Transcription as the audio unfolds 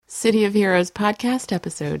City of Heroes podcast,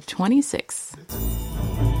 episode 26.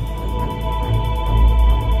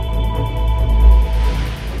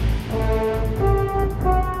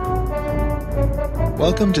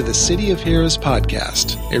 Welcome to the City of Heroes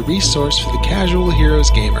podcast, a resource for the casual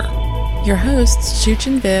Heroes gamer. Your hosts, Chooch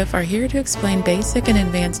and Viv, are here to explain basic and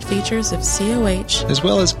advanced features of COH, as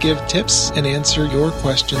well as give tips and answer your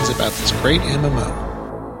questions about this great MMO.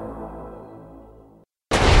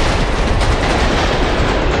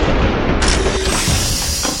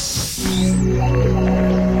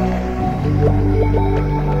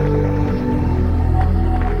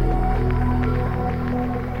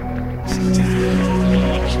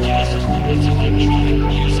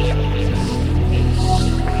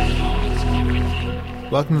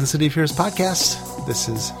 Welcome to the City of Heroes podcast. This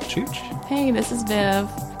is Chooch. Hey, this is Viv.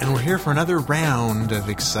 And we're here for another round of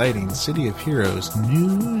exciting City of Heroes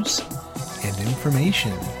news and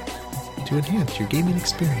information to enhance your gaming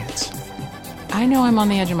experience. I know I'm on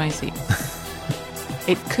the edge of my seat.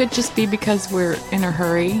 It could just be because we're in a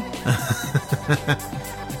hurry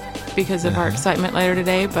because of our excitement later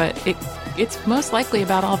today, but it's most likely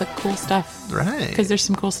about all the cool stuff. Right. Because there's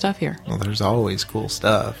some cool stuff here. Well, there's always cool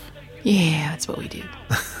stuff. Yeah, that's what we do.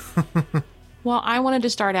 Well, I wanted to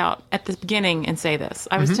start out at the beginning and say this.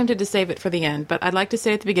 I was tempted to save it for the end, but I'd like to say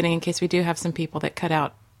it at the beginning in case we do have some people that cut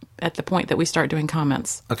out at the point that we start doing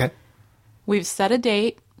comments. Okay. We've set a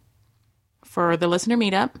date for the listener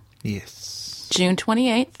meetup. Yes. June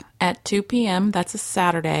 28th at 2 p.m. That's a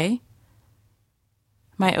Saturday.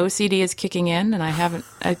 My OCD is kicking in, and I haven't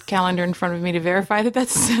a calendar in front of me to verify that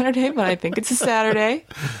that's a Saturday, but I think it's a Saturday.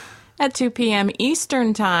 At 2 p.m.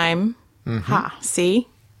 Eastern Time. Ha, see?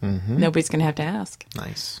 Nobody's going to have to ask.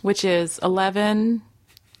 Nice. Which is 11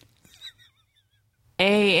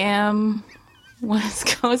 a.m. West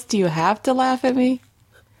Coast. Do you have to laugh at me?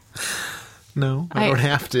 No, I don't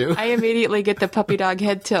have to. I immediately get the puppy dog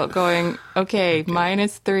head tilt going, okay,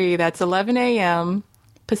 -3, that's 11 a.m.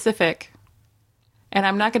 Pacific. And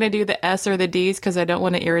I'm not going to do the S or the Ds because I don't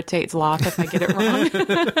want to irritate Zloth if I get it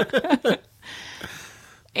wrong.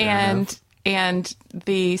 And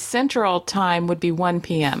the central time would be 1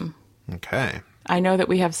 p.m. Okay. I know that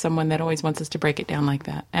we have someone that always wants us to break it down like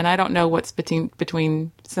that. And I don't know what's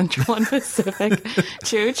between Central and Pacific.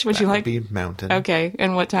 Chooch, would you like? That would be Mountain. Okay.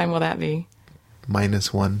 And what time will that be?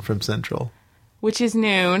 -1 from Central. Which is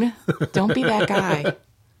noon. Don't be that guy.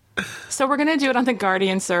 So we're going to do it on the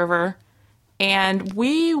Guardian server. And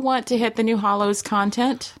we want to hit the new Hollows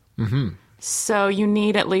content. Mm-hmm. So you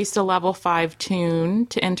need at least a level 5 tune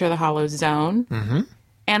to enter the Hollow Zone. Mm-hmm.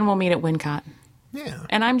 And we'll meet at Wincott. Yeah.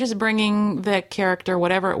 And I'm just bringing the character,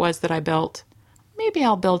 whatever it was that I built. Maybe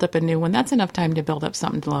I'll build up a new one. That's enough time to build up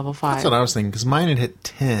something to level 5. That's what I was thinking, because mine had hit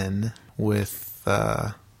 10 with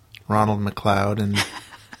Ronald McLeod, and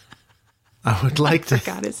I would like to... I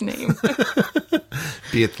forgot his name.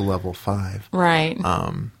 be at the level 5. Right.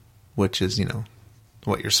 Which is,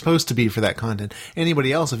 what you're supposed to be for that content.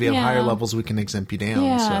 Anybody else, if you have higher levels, we can exempt you down.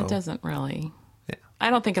 Yeah, so. It doesn't really. Yeah. I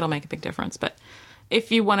don't think it'll make a big difference, but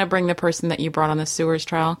if you want to bring the person that you brought on the sewers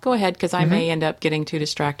trial, go ahead, because I may end up getting too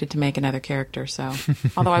distracted to make another character. So,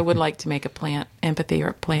 although I would like to make a plant empathy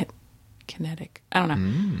or plant kinetic. I don't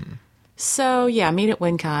know. So, yeah, meet at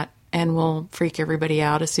Wincott, and we'll freak everybody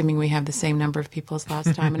out, assuming we have the same number of people as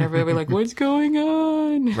last time, and everybody will be like, what's going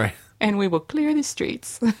on? Right. And we will clear the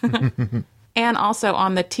streets. And also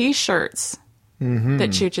on the T-shirts that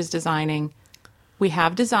Chooch is designing, we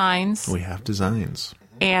have designs. We have designs.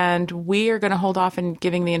 And we are going to hold off in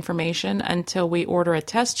giving the information until we order a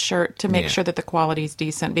test shirt to make sure that the quality is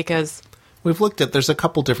decent, because... We've looked at, there's a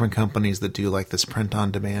couple different companies that do like this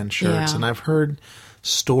print-on-demand shirts, and I've heard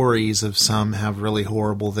stories of some have really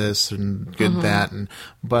horrible this and good that,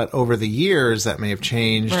 but over the years that may have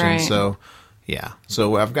changed, Right. and so... Yeah,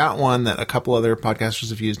 so I've got one that a couple other podcasters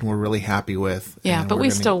have used and we're really happy with. Yeah, but we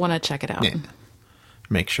still want to check it out. Yeah,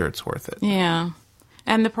 make sure it's worth it. Yeah.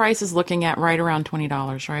 And the price is looking at right around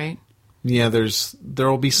 $20, right? Yeah, there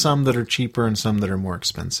will be some that are cheaper and some that are more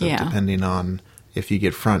expensive, depending on if you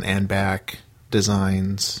get front and back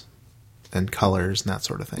designs and colors and that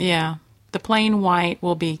sort of thing. Yeah. The plain white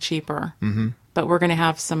will be cheaper, but we're going to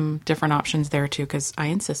have some different options there too, because I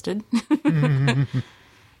insisted.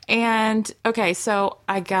 And, okay, so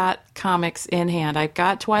I got comics in hand. I've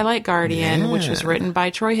got Twilight Guardian, which was written by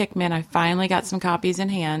Troy Hickman. I finally got some copies in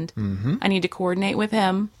hand. I need to coordinate with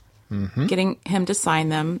him, getting him to sign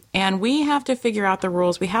them. And we have to figure out the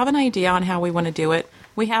rules. We have an idea on how we want to do it.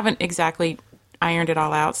 We haven't exactly ironed it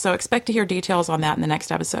all out, so expect to hear details on that in the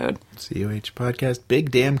next episode. COH Podcast,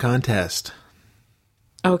 Big Damn Contest.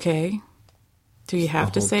 Okay. Do you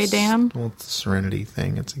have to say damn? Well, it's the Serenity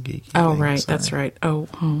thing. It's a geeky Oh, thing. right. Sorry. That's right.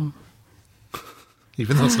 Oh.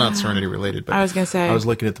 Even though it's not Serenity related. But I was going to say. I was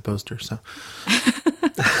looking at the poster, so.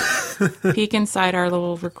 Peek inside our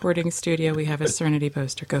little recording studio. We have a Serenity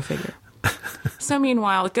poster. Go figure. So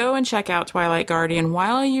meanwhile, go and check out Twilight Guardian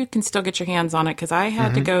while you can still get your hands on it, because I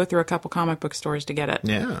had to go through a couple comic book stores to get it.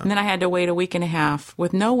 Yeah. And then I had to wait a week and a half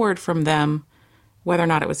with no word from them whether or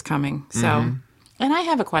not it was coming. So, and I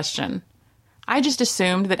have a question. I just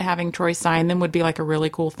assumed that having Troy sign them would be like a really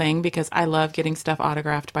cool thing because I love getting stuff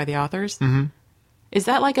autographed by the authors. Mm-hmm. Is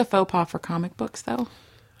that like a faux pas for comic books, though?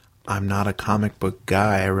 I'm not a comic book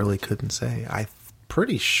guy. I really couldn't say. I'm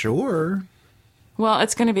pretty sure. Well,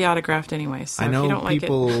 it's going to be autographed anyway, so I know if you don't like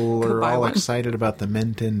people it, are all one. excited about the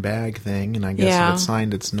mint in bag thing, and I guess if it's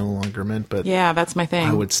signed, it's no longer mint, but yeah, that's my thing.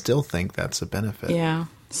 I would still think that's a benefit. Yeah.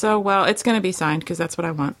 So, well, it's going to be signed because that's what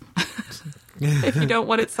I want. If you don't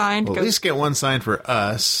want it signed, well, at least get one signed for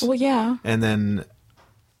us. Well, yeah. And then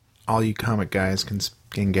all you comic guys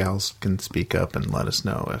and gals can speak up and let us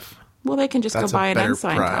know if well, they can just go buy an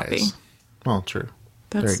unsigned copy. Well, true.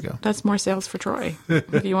 There you go. That's more sales for Troy.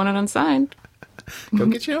 If you want it unsigned, go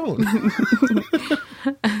get your own.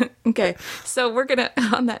 Okay, so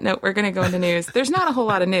on that note, we're gonna go into news. There's not a whole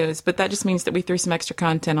lot of news, but that just means that we threw some extra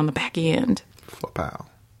content on the back end. Flapow.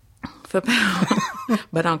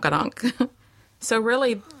 Badonk-a-donk. So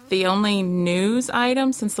really, the only news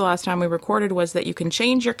item since the last time we recorded was that you can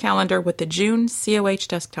change your calendar with the June COH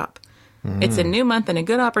desktop. It's a new month and a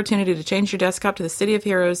good opportunity to change your desktop to the City of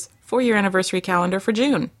Heroes 4-year anniversary calendar for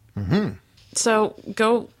June. Mm-hmm. So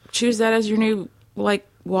go choose that as your new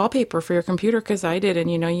wallpaper for your computer, because I did,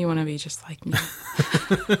 and you want to be just like me.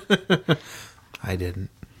 I didn't.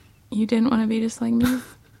 You didn't want to be just like me?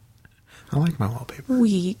 I like my wallpaper.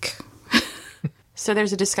 Weak. So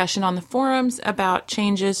there's a discussion on the forums about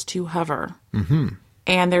changes to hover. Mm-hmm.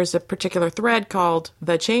 And there's a particular thread called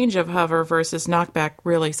The Change of Hover versus Knockback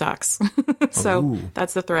Really Sucks. So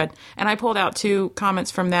that's the thread. And I pulled out 2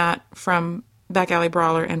 comments from that, from Back Alley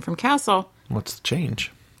Brawler and from Castle. What's the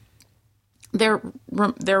change?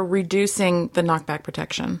 They're reducing the knockback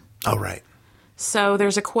protection. Oh, right. So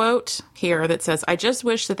there's a quote here that says, I just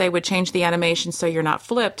wish that they would change the animation so you're not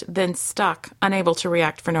flipped, then stuck, unable to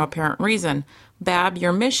react for no apparent reason. Bab,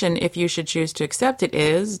 your mission, if you should choose to accept it,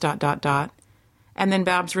 is ... And then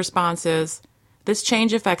Bab's response is, this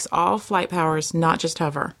change affects all flight powers, not just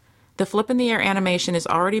hover. The flip in the air animation is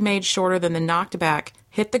already made shorter than the knocked back,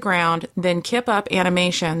 hit the ground, then kip up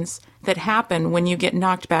animations that happen when you get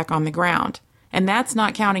knocked back on the ground. And that's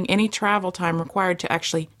not counting any travel time required to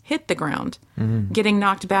actually hit the ground. Mm-hmm. Getting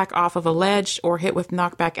knocked back off of a ledge or hit with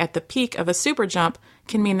knockback at the peak of a super jump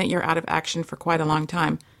can mean that you're out of action for quite a long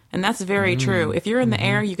time. And that's very true. If you're in the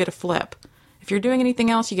air, you get a flip. If you're doing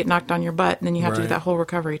anything else, you get knocked on your butt, and then you have to do that whole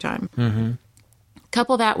recovery time. Mm-hmm.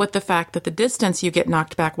 Couple that with the fact that the distance you get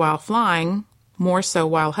knocked back while flying, more so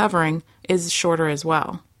while hovering, is shorter as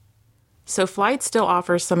well. So flight still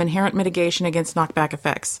offers some inherent mitigation against knockback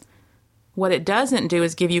effects. What it doesn't do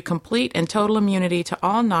is give you complete and total immunity to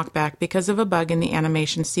all knockback because of a bug in the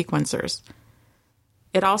animation sequencers.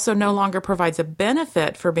 It also no longer provides a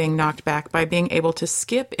benefit for being knocked back by being able to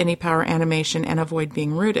skip any power animation and avoid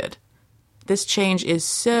being rooted. This change is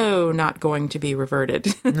so not going to be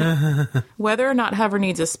reverted. Whether or not hover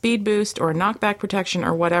needs a speed boost or a knockback protection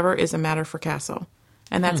or whatever is a matter for Castle.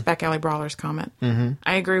 And that's Back Alley Brawler's comment. Mm-hmm.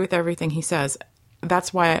 I agree with everything he says.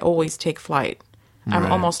 That's why I always take flight.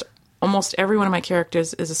 I'm almost every one of my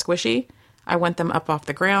characters is a squishy. I want them up off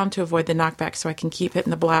the ground to avoid the knockback so I can keep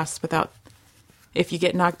hitting the blasts without... If you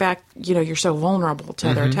get knocked back, you're so vulnerable to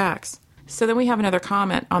other attacks. So then we have another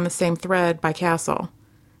comment on the same thread by Castle.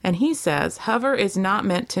 And he says, hover is not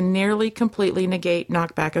meant to nearly completely negate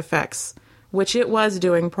knockback effects, which it was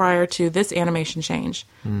doing prior to this animation change.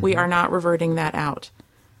 Mm-hmm. We are not reverting that out.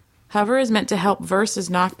 Hover is meant to help versus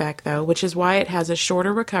knockback, though, which is why it has a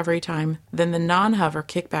shorter recovery time than the non-hover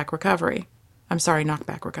knockback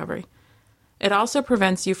recovery. It also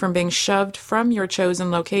prevents you from being shoved from your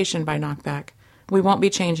chosen location by knockback. We won't be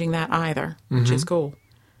changing that either, which is cool.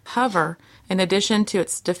 Hover, in addition to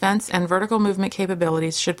its defense and vertical movement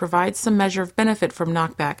capabilities, should provide some measure of benefit from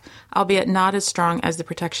knockback, albeit not as strong as the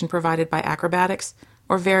protection provided by acrobatics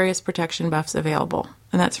or various protection buffs available.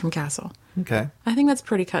 And that's from Castle. Okay. I think that's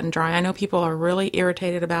pretty cut and dry. I know people are really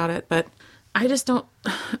irritated about it, but I just don't...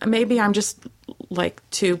 Maybe I'm just,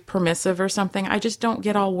 too permissive or something. I just don't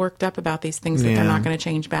get all worked up about these things that they're not going to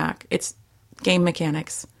change back. It's game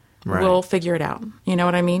mechanics. Right. We'll figure it out. You know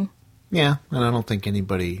what I mean? Yeah, and I don't think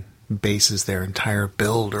anybody bases their entire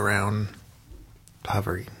build around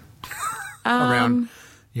hovering. Around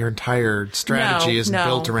your entire strategy isn't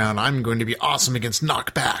built around, I'm going to be awesome against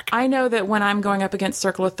knockback. I know that when I'm going up against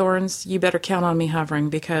Circle of Thorns, you better count on me hovering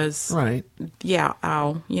because, right. Yeah,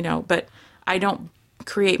 but I don't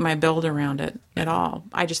create my build around it at all.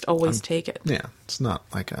 I just always take it. Yeah, it's not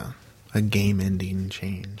like a game-ending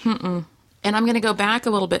change. Mm-mm. And I'm going to go back a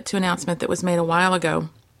little bit to an announcement that was made a while ago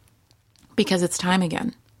because it's time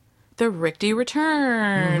again. The Rikti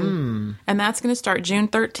Return. Mm-hmm. And that's going to start June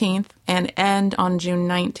 13th and end on June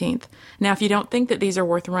 19th. Now, if you don't think that these are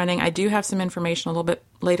worth running, I do have some information a little bit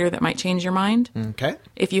later that might change your mind. Okay.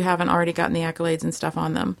 If you haven't already gotten the accolades and stuff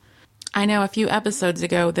on them. I know a few episodes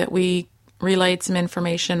ago that we relayed some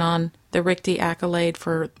information on the Rikti accolade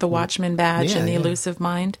for the Watchman badge and the Elusive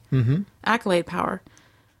Mind. Mm-hmm. Accolade power.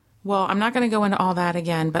 Well, I'm not going to go into all that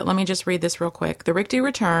again, but let me just read this real quick. The Rikti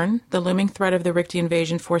Return, the looming threat of the Rikti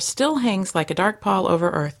invasion force, still hangs like a dark pall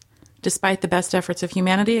over Earth. Despite the best efforts of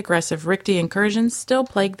humanity, aggressive Rikti incursions still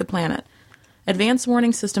plague the planet. Advanced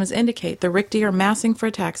warning systems indicate the Rikti are massing for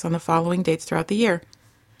attacks on the following dates throughout the year.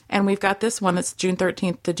 And we've got this one that's June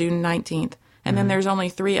 13th to June 19th. And then there's only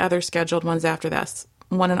 3 other scheduled ones after this.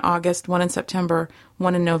 One in August, one in September,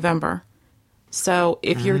 one in November. So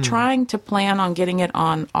if you're trying to plan on getting it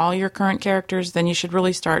on all your current characters, then you should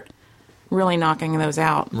really start really knocking those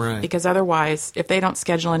out. Right. Because otherwise, if they don't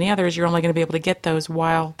schedule any others, you're only going to be able to get those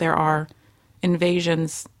while there are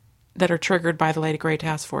invasions that are triggered by the Lady Grey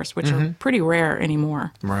Task Force, which are pretty rare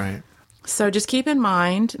anymore. Right. So just keep in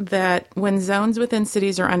mind that when zones within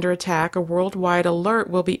cities are under attack, a worldwide alert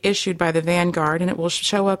will be issued by the Vanguard, and it will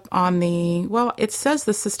show up on it says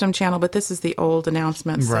the system channel, but this is the old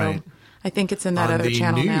announcement. Right. So I think it's in that on other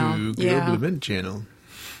channel now. The Global Event channel.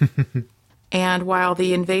 And while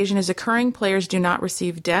the invasion is occurring, players do not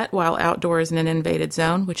receive debt while outdoors in an invaded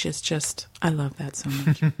zone, which is just, I love that so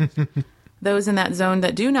much. Those in that zone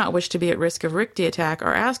that do not wish to be at risk of Rikti attack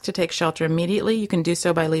are asked to take shelter immediately. You can do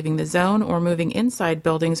so by leaving the zone or moving inside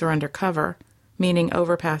buildings or under cover, meaning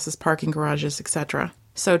overpasses, parking garages, etc.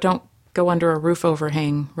 So don't go under a roof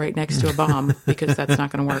overhang right next to a bomb because that's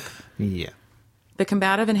not going to work. Yeah. The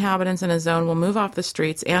combative inhabitants in a zone will move off the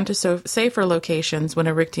streets and to safer locations when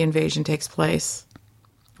a Rikti invasion takes place.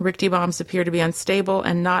 Rikti bombs appear to be unstable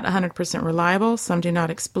and not 100% reliable. Some do not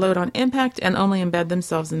explode on impact and only embed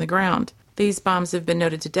themselves in the ground. These bombs have been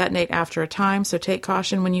noted to detonate after a time, so take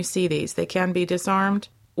caution when you see these. They can be disarmed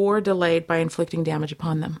or delayed by inflicting damage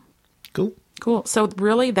upon them. Cool. So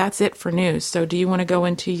really, that's it for news. So do you want to go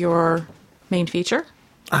into your main feature?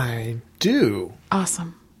 I do.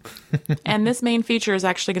 Awesome. And this main feature is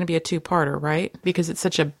actually going to be a 2-parter, right? Because it's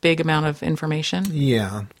such a big amount of information.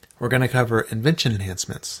 Yeah. We're going to cover invention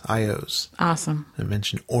enhancements, IOs. Awesome.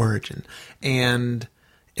 Invention origin. And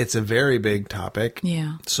it's a very big topic.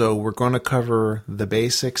 Yeah. So we're going to cover the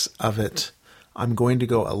basics of it. I'm going to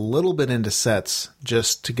go a little bit into sets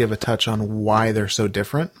just to give a touch on why they're so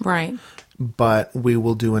different. Right. But we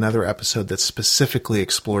will do another episode that specifically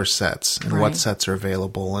explores sets and what sets are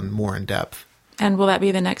available and more in depth. And will that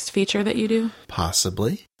be the next feature that you do?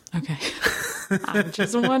 Possibly. Okay. I'm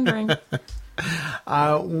just wondering.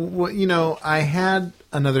 I had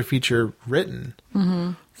another feature written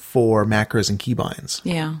for macros and keybinds.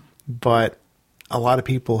 Yeah. But a lot of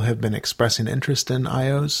people have been expressing interest in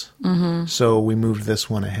IOs. Mm-hmm. So we moved this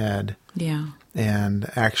one ahead. Yeah. And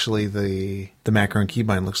actually the macro and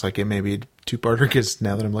keybind looks like it may be a 2-parter because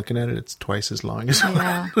now that I'm looking at it, it's twice as long as,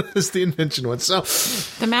 as the invention one. So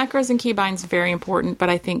the macros and keybinds are very important, but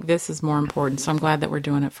I think this is more important. So I'm glad that we're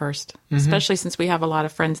doing it first, especially since we have a lot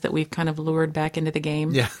of friends that we've kind of lured back into the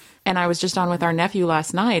game. Yeah. And I was just on with our nephew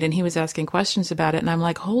last night, and he was asking questions about it, and I'm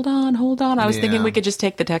like, hold on. I was thinking we could just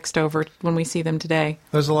take the text over when we see them today.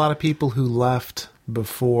 There's a lot of people who left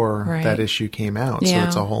before that issue came out, so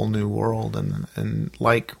it's a whole new world. And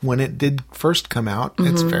like when it did first come out,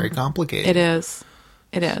 it's very complicated.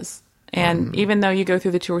 It is. And even though you go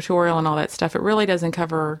through the tutorial and all that stuff, it really doesn't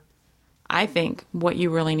cover, I think, what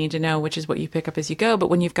you really need to know, which is what you pick up as you go.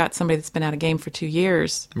 But when you've got somebody that's been out of game for 2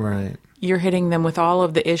 years, right, you're hitting them with all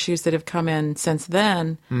of the issues that have come in since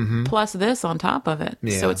then, plus this on top of it.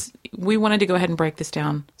 Yeah. So we wanted to go ahead and break this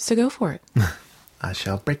down. So go for it. I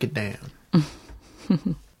shall break it down.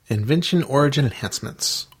 Invention origin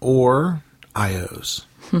enhancements, or IOs.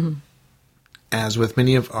 As with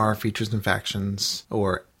many of our features and factions,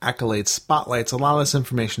 or accolades, spotlights, a lot of this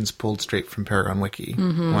information is pulled straight from Paragon Wiki.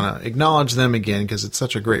 I want to acknowledge them again because it's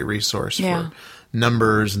such a great resource for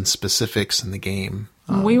numbers and specifics in the game.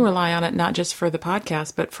 We rely on it not just for the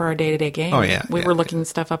podcast, but for our day-to-day game. Oh, yeah. We were looking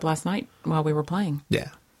stuff up last night while we were playing. Yeah.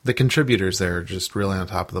 The contributors there are just really on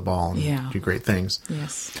top of the ball and do great things.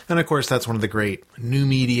 Yes. And, of course, that's one of the great new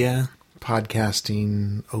media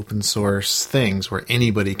podcasting open source things where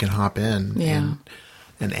anybody can hop in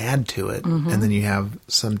and add to it. And then you have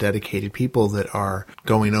some dedicated people that are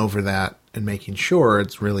going over that and making sure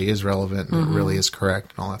it really is relevant and it really is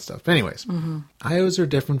correct and all that stuff. But anyways, IOs are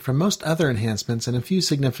different from most other enhancements in a few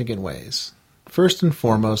significant ways. First and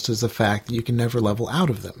foremost is the fact that you can never level out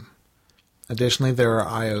of them. Additionally, there are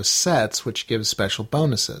IO sets which give special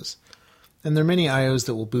bonuses. And there are many IOs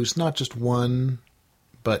that will boost not just one,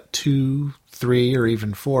 but 2, 3, or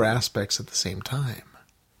even 4 aspects at the same time.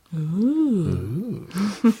 Ooh.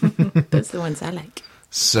 Those are the ones I like.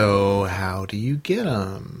 So how do you get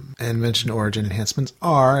them? Invention origin enhancements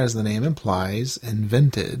are, as the name implies,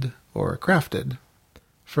 invented or crafted.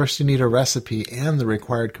 First you need a recipe and the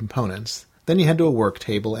required components. Then you head to a work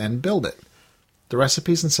table and build it. The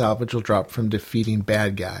recipes and salvage will drop from defeating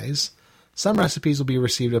bad guys. Some recipes will be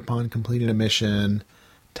received upon completing a mission,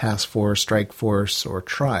 task force, strike force, or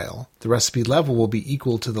trial. The recipe level will be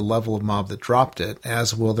equal to the level of mob that dropped it,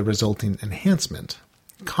 as will the resulting enhancement.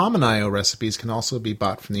 Common IO recipes can also be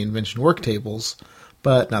bought from the invention work tables,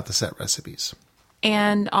 but not the set recipes.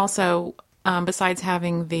 And also, besides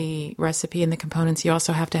having the recipe and the components, you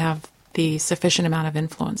also have to have the sufficient amount of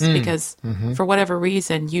influence because for whatever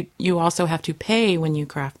reason, you also have to pay when you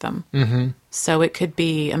craft them. So it could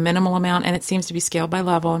be a minimal amount, and it seems to be scaled by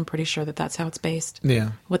level. I'm pretty sure that that's how it's based.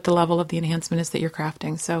 Yeah. What the level of the enhancement is that you're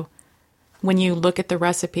crafting. So when you look at the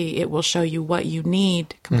recipe, it will show you what you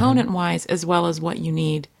need component-wise as well as what you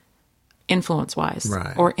need influence-wise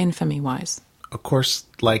or infamy-wise. Of course,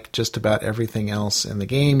 like just about everything else in the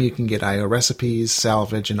game, you can get IO recipes,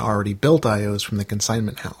 salvage, and already built IOs from the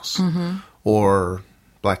consignment house. Or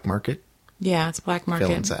Black Market. Yeah, it's Black Market.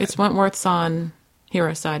 Villain side. It's Wentworth's on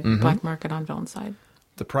hero side, Black Market on villain side.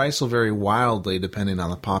 The price will vary wildly depending on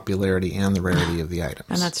the popularity and the rarity of the items.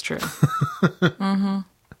 And that's true.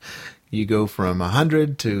 You go from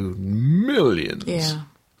 100 to millions. Yeah.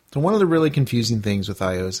 So one of the really confusing things with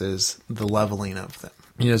IOs is the leveling of them.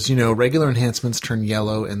 As you know, regular enhancements turn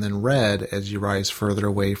yellow and then red as you rise further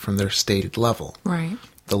away from their stated level. Right.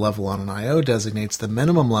 The level on an IO designates the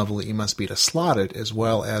minimum level that you must be to slot it, as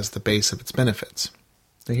well as the base of its benefits.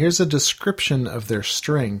 Now here's a description of their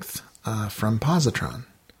strength from Positron.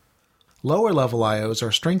 Lower level IOs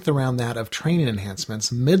are strength around that of training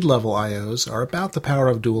enhancements. Mid-level IOs are about the power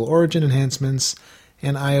of dual origin enhancements,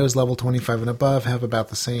 and IOs level 25 and above have about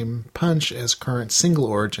the same punch as current single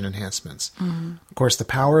origin enhancements. Of course, the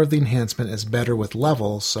power of the enhancement is better with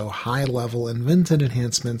level, so high-level invented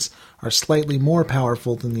enhancements are slightly more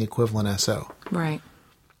powerful than the equivalent SO. Right.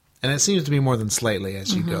 And it seems to be more than slightly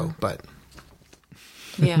as you go, but...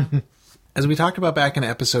 Yeah. As we talked about back in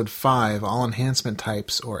episode 5, all enhancement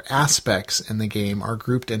types or aspects in the game are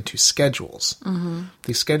grouped into schedules.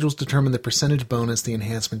 These schedules determine the percentage bonus the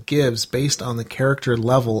enhancement gives based on the character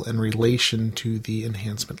level in relation to the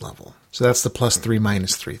enhancement level. So that's the +3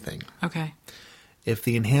 -3 thing. Okay. If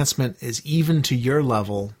the enhancement is even to your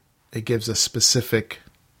level, it gives a specific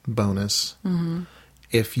bonus.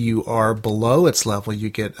 If you are below its level, you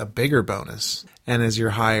get a bigger bonus. And as you're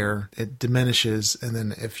higher, it diminishes. And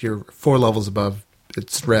then if you're 4 levels above,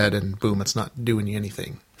 it's red and boom, it's not doing you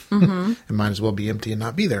anything. It might as well be empty and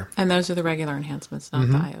not be there. And those are the regular enhancements, not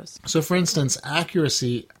the IOs. So for instance,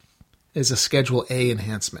 accuracy is a Schedule A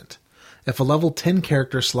enhancement. If a level 10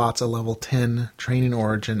 character slots a level 10 training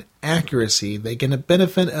origin accuracy, they get a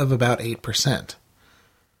benefit of about 8%.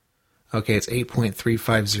 Okay, it's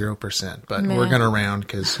 8.350%, but we're going to round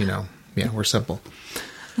because, we're simple.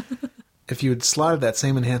 If you had slotted that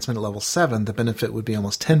same enhancement at level 7, the benefit would be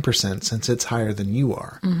almost 10% since it's higher than you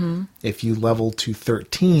are. If you level to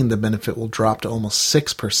 13, the benefit will drop to almost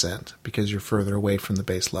 6% because you're further away from the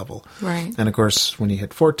base level. Right. And of course, when you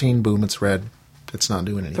hit 14, boom, it's red. It's not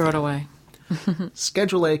doing anything. Throw it away.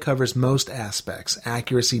 Schedule A covers most aspects: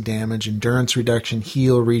 accuracy, damage, endurance reduction,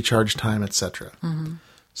 heal, recharge time, etc.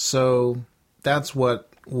 So that's what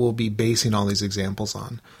we'll be basing all these examples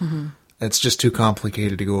on. It's just too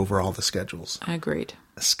complicated to go over all the schedules. I agreed.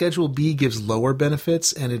 Schedule B gives lower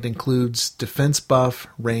benefits, and it includes defense buff,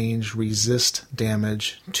 range, resist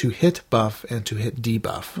damage, to hit buff, and to hit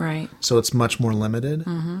debuff. Right. So it's much more limited.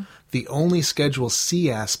 The only Schedule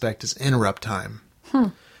C aspect is interrupt time,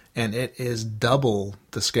 and it is double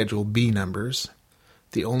the Schedule B numbers.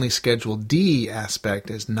 The only Schedule D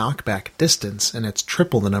aspect is knockback distance, and it's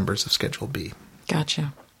triple the numbers of Schedule B.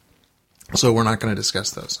 Gotcha. So we're not going to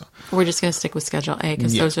discuss those. So. We're just going to stick with Schedule A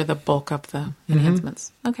because those are the bulk of the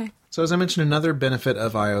enhancements. Okay. So as I mentioned, another benefit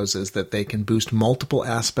of IOs is that they can boost multiple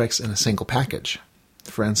aspects in a single package.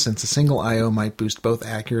 For instance, a single IO might boost both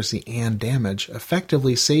accuracy and damage,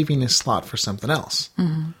 effectively saving a slot for something else.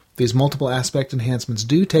 These multiple aspect enhancements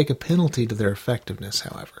do take a penalty to their effectiveness,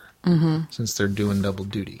 however, since they're doing double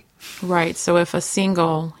duty. Right. So if a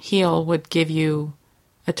single heal would give you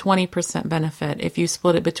a 20% benefit, if you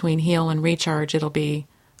split it between heal and recharge, it'll be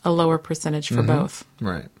a lower percentage for both.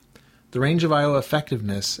 Right. The range of IO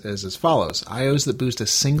effectiveness is as follows. IOs that boost a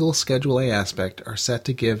single Schedule A aspect are set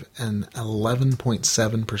to give an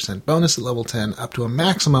 11.7% bonus at level 10 up to a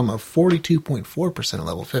maximum of 42.4% at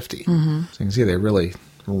level 50. So you can see they really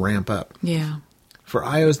ramp up. Yeah. For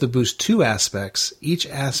IOs that boost 2 aspects, each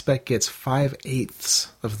aspect gets 5/8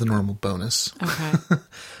 of the normal bonus. Okay.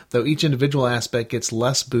 Though each individual aspect gets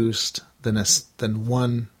less boost than a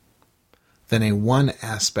 1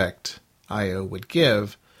 aspect IO would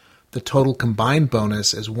give, the total combined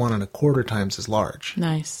bonus is 1.25 times as large.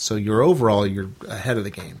 Nice. So you're ahead of the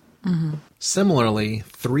game. Similarly,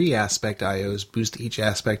 3 aspect IOs boost each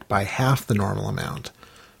aspect by half the normal amount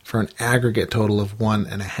for an aggregate total of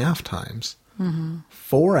 1.5 times.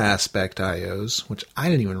 4 aspect IOs, which I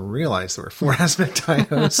didn't even realize there were 4 aspect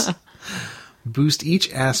IOs, boost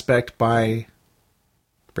each aspect by,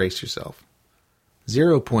 brace yourself,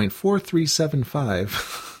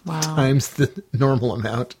 0.4375 times the normal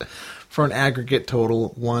amount for an aggregate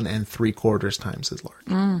total 1.75 times as large.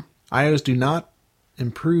 IOs do not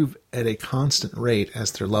improve at a constant rate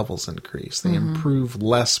as their levels increase. They improve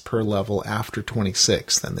less per level after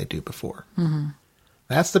 26 than they do before.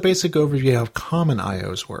 That's the basic overview of how common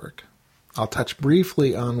IOs work. I'll touch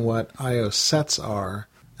briefly on what IO sets are.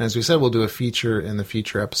 As we said, we'll do a feature in the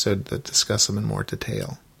future episode that discuss them in more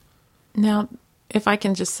detail. Now, if I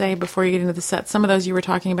can just say before you get into the set, some of those you were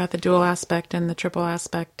talking about, the dual aspect and the triple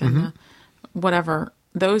aspect and the whatever,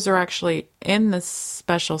 those are actually in the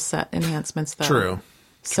special set enhancements, though. True.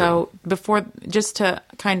 So before, just to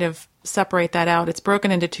kind of separate that out, it's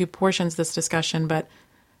broken into 2 portions, this discussion, but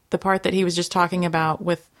the part that he was just talking about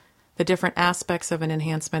with the different aspects of an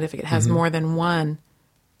enhancement, if it has more than one,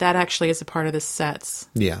 that actually is a part of the sets.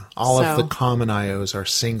 Yeah. All of the common IOs are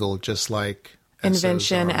single, just like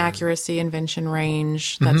invention, SOs are. accuracy, invention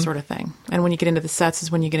range, that sort of thing. And when you get into the sets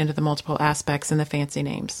is when you get into the multiple aspects and the fancy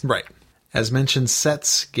names. Right. As mentioned,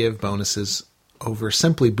 sets give bonuses over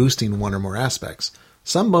simply boosting 1 or more aspects.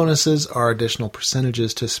 Some bonuses are additional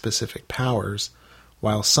percentages to specific powers,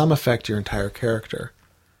 while some affect your entire character.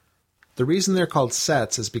 The reason they're called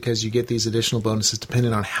sets is because you get these additional bonuses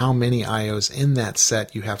depending on how many IOs in that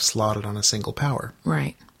set you have slotted on a single power.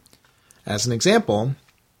 Right. As an example,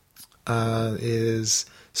 is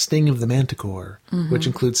Sting of the Manticore, which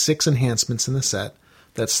includes 6 enhancements in the set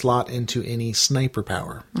that slot into any sniper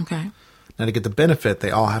power. Okay. Now, to get the benefit,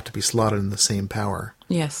 they all have to be slotted in the same power.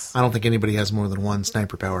 Yes. I don't think anybody has more than 1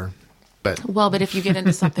 sniper power. But if you get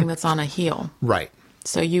into something that's on a heal. Right.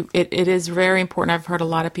 So it is very important. I've heard a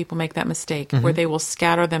lot of people make that mistake where they will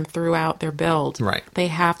scatter them throughout their build. Right. They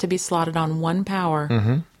have to be slotted on 1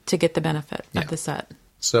 power to get the benefit of the set.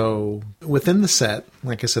 So within the set,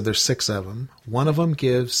 like I said, there's 6 of them. 1 of them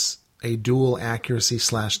gives a dual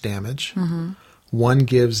accuracy/damage. 1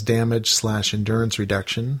 gives damage/endurance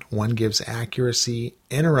reduction. 1 gives accuracy,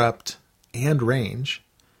 interrupt, and range.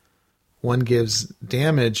 1 gives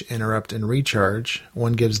damage, interrupt, and recharge.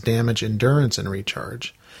 1 gives damage, endurance, and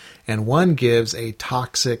recharge. And 1 gives a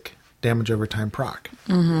toxic damage over time proc.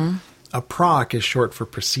 A proc is short for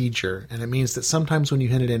procedure, and it means that sometimes when you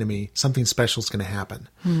hit an enemy, something special is going to happen.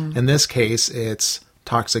 In this case, it's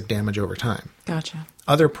toxic damage over time. Gotcha.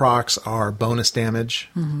 Other procs are bonus damage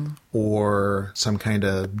or some kind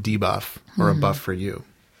of debuff or a buff for you.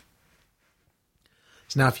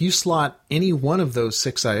 So now if you slot any one of those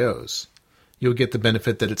 6 IOs, you'll get the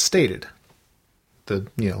benefit that it's stated. The,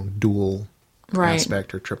 dual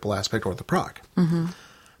aspect or triple aspect or the proc.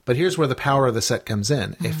 But here's where the power of the set comes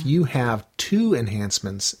in. If you have 2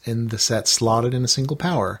 enhancements in the set slotted in a single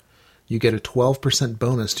power, you get a 12%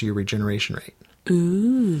 bonus to your regeneration rate.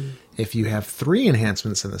 Ooh. If you have 3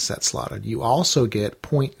 enhancements in the set slotted, you also get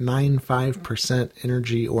 0.95%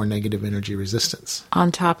 energy or negative energy resistance.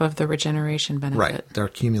 On top of the regeneration benefit. Right. They're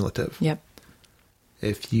cumulative. Yep.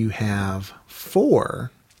 If you have 4,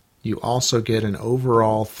 you also get an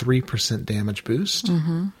overall 3% damage boost.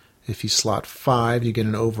 If you slot 5, you get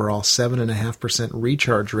an overall 7.5%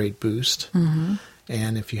 recharge rate boost.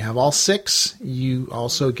 And if you have all 6, you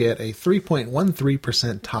also get a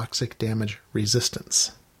 3.13% toxic damage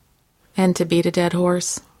resistance. And to beat a dead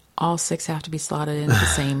horse, all 6 have to be slotted into the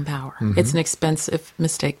same power. It's an expensive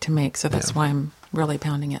mistake to make, so that's why I'm really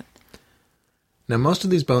pounding it. Now, most of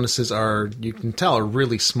these bonuses are, you can tell, are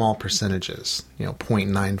really small percentages.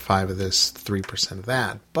 0.95 of this, 3% of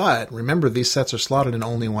that. But remember, these sets are slotted in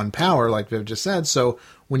only 1 power, like Viv just said. So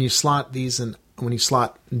when you slot these in when you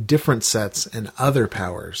slot different sets and other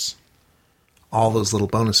powers, all those little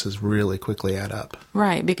bonuses really quickly add up.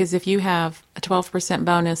 Right, because if you have a 12%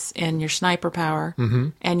 bonus in your sniper power,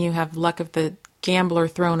 and you have Luck of the Gambler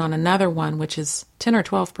thrown on another one, which is 10 or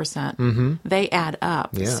 12%, they add up.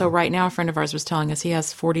 Yeah. So right now, a friend of ours was telling us he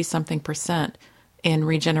has 40-something% in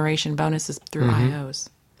regeneration bonuses through IOs.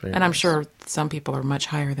 Very and I'm nice. sure some people are much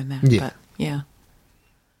higher than that. Yeah. But yeah.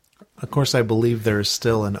 Of course, I believe there's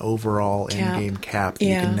still an overall Cap. in-game cap that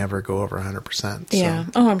you can never go over 100%. So. Yeah.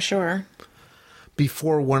 Oh, I'm sure.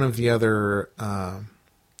 Before one of the other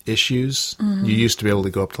issues, you used to be able to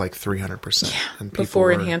go up to like 300%. And people Before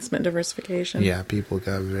were- enhancement diversification. Yeah, people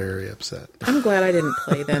got very upset. I'm glad I didn't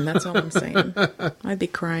play then. That's all I'm saying. I'd be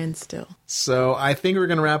crying still. So I think we're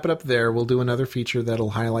going to wrap it up there. We'll do another feature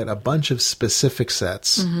that'll highlight a bunch of specific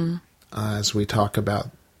sets as we talk about.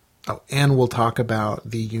 Oh, and we'll talk about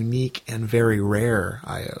the unique and very rare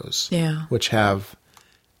IOs, Yeah. which have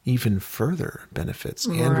even further benefits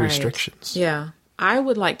and Right. restrictions. Yeah. I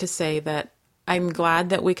would like to say that I'm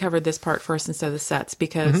glad that we covered this part first instead of the sets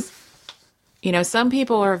because, you know, some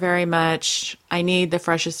people are very much, I need the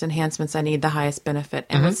freshest enhancements, I need the highest benefit.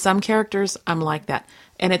 And with some characters, I'm like that.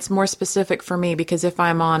 And it's more specific for me because if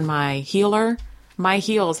I'm on my healer, my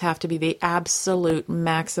heals have to be the absolute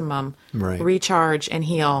maximum Right. recharge and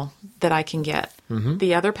heal that I can get.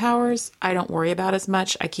 The other powers, I don't worry about as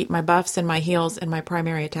much. I keep my buffs and my heals and my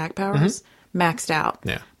primary attack powers maxed out.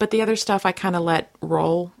 Yeah. But the other stuff I kind of let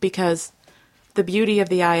roll because the beauty of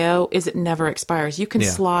the IO is it never expires. You can Yeah.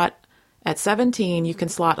 slot at 17, you can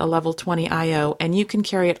slot a level 20 IO and you can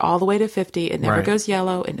carry it all the way to 50. It never Right. goes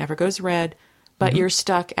yellow, it never goes red, but you're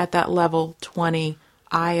stuck at that level 20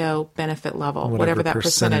 IO benefit level, whatever that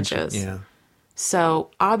percentage is. Yeah. So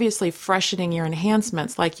obviously freshening your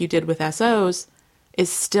enhancements like you did with SOs is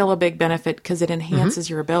still a big benefit because it enhances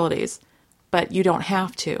your abilities, but you don't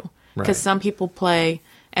have to because Right. some people play,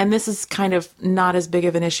 and this is kind of not as big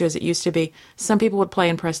of an issue as it used to be. Some people would play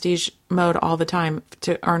in prestige mode all the time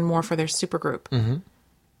to earn more for their supergroup.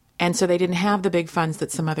 And so they didn't have the big funds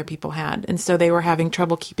that some other people had. And so they were having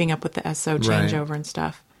trouble keeping up with the SO changeover and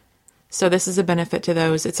stuff. So this is a benefit to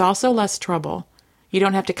those. It's also less trouble. You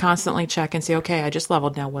don't have to constantly check and say, okay, I just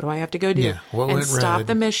leveled. Now what do I have to go do? Yeah, what and went stop red?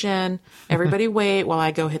 the mission. Everybody wait while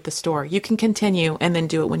I go hit the store. You can continue and then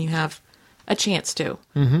do it when you have a chance to.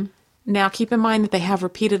 Now keep in mind that they have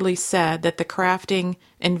repeatedly said that the crafting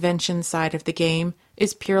invention side of the game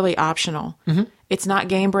is purely optional. It's not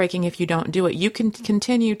game breaking if you don't do it. You can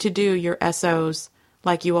continue to do your SOs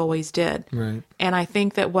like you always did. Right. And I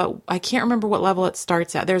think that I can't remember what level it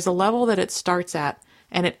starts at. There's a level that it starts at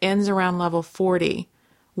and it ends around level 40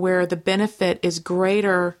 where the benefit is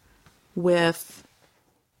greater with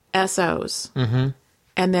SOs.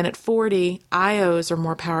 And then at 40, IOs are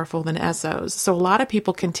more powerful than SOs. So a lot of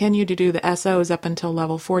people continue to do the SOs up until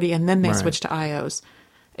level 40 and then they Right. switch to IOs.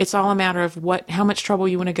 It's all a matter of how much trouble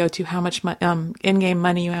you want to go to, how much in-game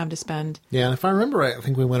money you have to spend. Yeah, and if I remember right, I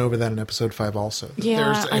think we went over that in episode 5 also. Yeah,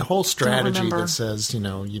 There's I a whole don't strategy remember. that says,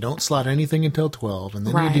 you don't slot anything until 12, and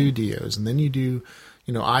then Right. you do DOs, and then you do,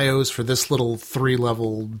 IOs for this little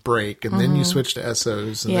 3-level break, and then you switch to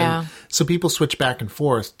SOs. And Yeah. then, so people switch back and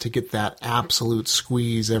forth to get that absolute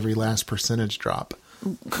squeeze every last percentage drop.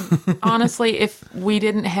 Honestly, if we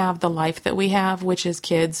didn't have the life that we have, which is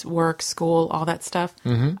kids, work, school, all that stuff,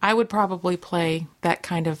 I would probably play that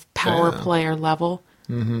kind of power player level.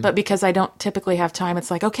 But because I don't typically have time,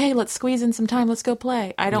 it's like, okay, let's squeeze in some time. Let's go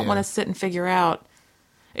play. I don't Yeah. want to sit and figure out,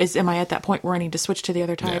 am I at that point where I need to switch to the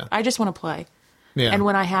other type? Yeah. I just want to play. Yeah. And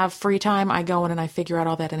when I have free time, I go in and I figure out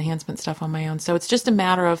all that enhancement stuff on my own. So it's just a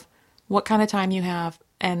matter of what kind of time you have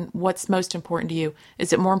and what's most important to you.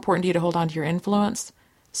 Is it more important to you to hold on to your influence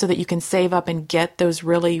so that you can save up and get those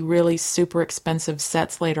really, really super expensive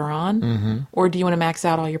sets later on? Or do you want to max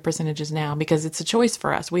out all your percentages now? Because it's a choice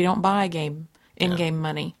for us. We don't buy in-game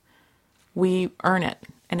money. We earn it.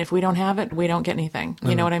 And if we don't have it, we don't get anything.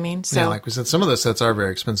 You know what I mean? So Yeah, like we said, some of those sets are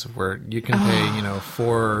very expensive where you can pay,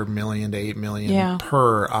 $4 million to $8 million Yeah.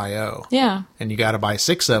 per IO. yeah. And you got to buy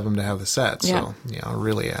 6 of them to have the set. So, Yeah. it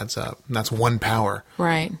really adds up. And that's one power.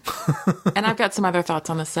 Right. And I've got some other thoughts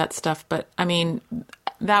on the set stuff, but I mean,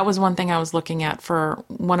 that was one thing I was looking at for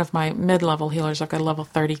one of my mid-level healers. I've got a level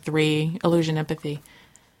 33 Illusion Empathy.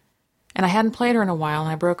 And I hadn't played her in a while, and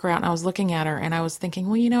I broke her out, and I was looking at her, and I was thinking,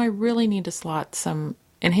 well, I really need to slot some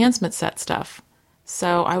enhancement set stuff.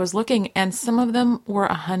 So I was looking, and some of them were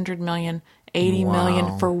 100 million, 80 million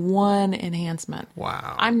Wow. for one enhancement.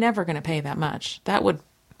 Wow. I'm never going to pay that much. That would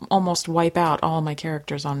almost wipe out all of my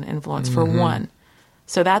characters on influence for one.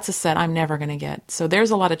 So that's a set I'm never going to get. So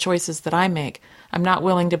there's a lot of choices that I make. I'm not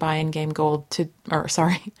willing to buy in-game gold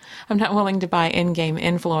I'm not willing to buy in-game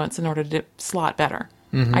influence in order to slot better.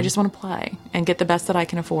 I just want to play and get the best that I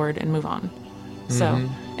can afford and move on. So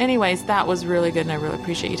anyways, that was really good, and I really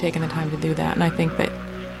appreciate you taking the time to do that. And I think that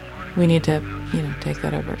we need to, take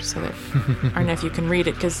that over so that our nephew can read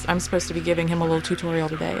it, because I'm supposed to be giving him a little tutorial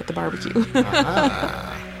today at the barbecue.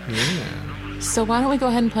 So why don't we go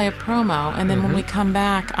ahead and play a promo, and then when we come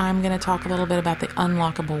back, I'm going to talk a little bit about the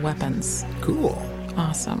unlockable weapons. Cool.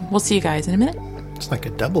 Awesome. We'll see you guys in a minute. It's like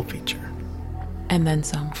a double feature. And then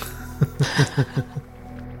some.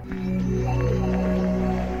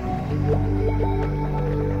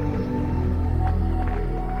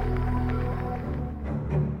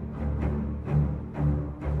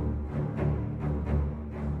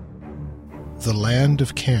 The Land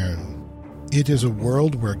of Cairn. It is a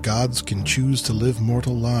world where gods can choose to live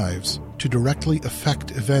mortal lives, to directly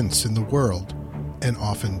affect events in the world, and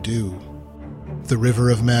often do. The river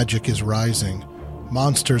of magic is rising.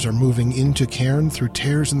 Monsters are moving into Cairn through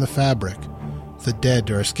tears in the fabric. The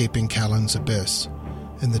dead are escaping Callan's abyss,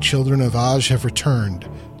 and the children of Aj have returned,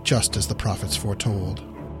 just as the prophets foretold.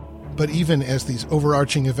 But even as these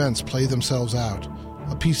overarching events play themselves out,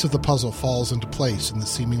 a piece of the puzzle falls into place in the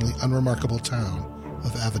seemingly unremarkable town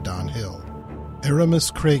of Avedon Hill. Aramis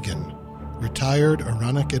Kragen, retired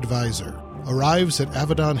Aronic advisor, arrives at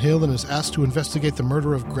Avedon Hill and is asked to investigate the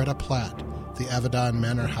murder of Greta Platt, the Avedon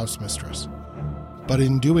Manor housemistress. But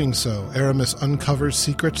in doing so, Aramis uncovers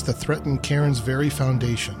secrets that threaten Cairn's very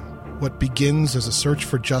foundation. What begins as a search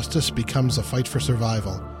for justice becomes a fight for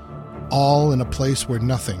survival, all in a place where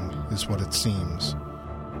nothing is what it seems.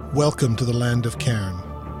 Welcome to the Land of Cairn.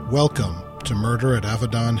 Welcome to Murder at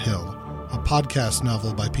Avedon Hill, a podcast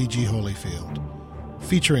novel by P.G. Holyfield,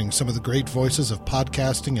 featuring some of the great voices of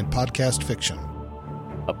podcasting and podcast fiction.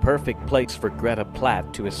 A perfect place for Greta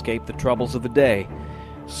Platt to escape the troubles of the day.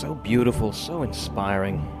 So beautiful, so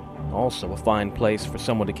inspiring. Also a fine place for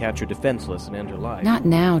someone to catch her defenseless and end her life. Not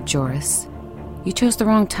now, Joris. You chose the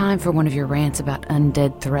wrong time for one of your rants about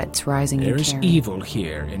undead threats rising in Cairn. There's evil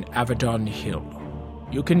here in Avedon Hill.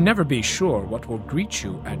 You can never be sure what will greet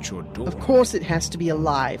you at your door. Of course it has to be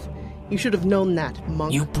alive. You should have known that,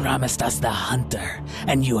 monk. You promised us the hunter,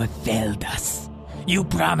 and you have failed us. You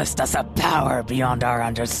promised us a power beyond our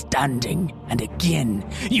understanding, and again,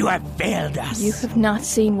 you have failed us. You have not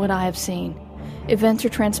seen what I have seen. Events are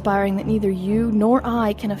transpiring that neither you nor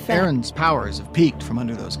I can affect. Aaron's powers have peaked from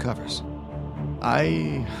under those covers.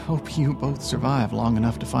 I hope you both survive long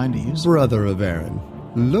enough to find a use. Brother of Aaron,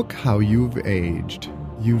 look how you've aged.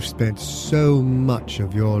 You've spent so much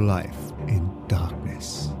of your life in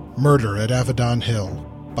darkness. Murder at Avedon Hill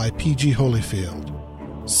by P.G. Holyfield.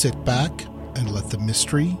 Sit back and let the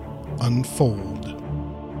mystery unfold.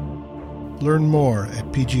 Learn more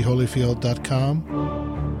at pgholyfield.com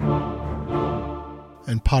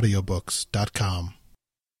and podiobooks.com.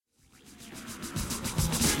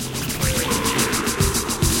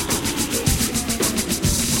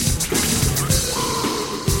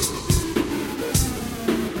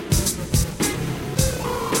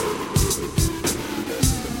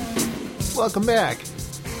 Welcome back.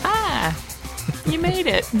 You made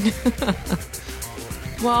it.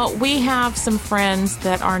 Well, we have some friends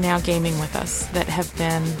that are now gaming with us that have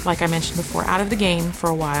been, like I mentioned before, out of the game for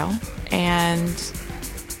a while and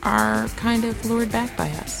are kind of lured back by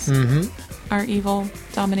us. Our evil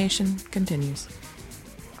domination continues.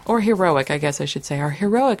 Or heroic, I guess I should say. Our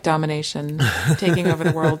heroic domination taking over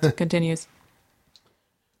the world continues.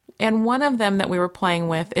 And one of them that we were playing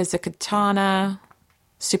with is a Katana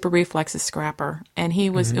Super Reflexes scrapper, and he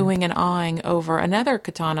was oohing and awing over another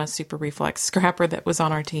Katana Super Reflex scrapper that was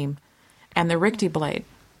on our team, and the Rikti blade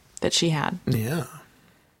that she had. Yeah.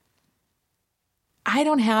 I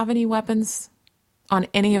don't have any weapons on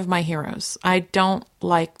any of my heroes. I don't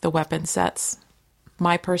like the weapon sets.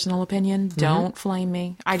 My personal opinion, don't flame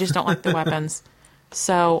me. I just don't like the weapons.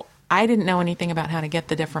 So I didn't know anything about how to get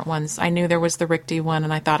the different ones. I knew there was the Rikti one,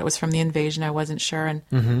 and I thought it was from the Invasion. I wasn't sure.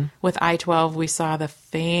 And with I-12, we saw the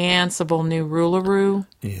fanciful new Ruleroo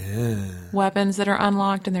weapons that are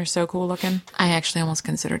unlocked, and they're so cool looking. I actually almost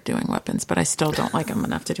considered doing weapons, but I still don't like them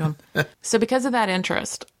enough to do them. So because of that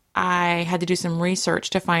interest, I had to do some research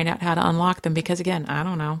to find out how to unlock them because, again, I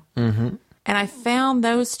don't know. And I found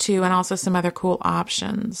those two and also some other cool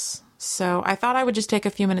options. So I thought I would just take a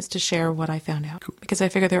few minutes to share what I found out because I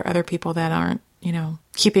figure there are other people that aren't,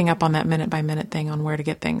 keeping up on that minute-by-minute thing on where to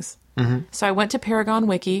get things. So I went to Paragon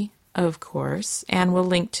Wiki, of course, and we'll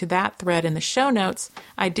link to that thread in the show notes.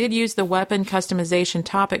 I did use the weapon customization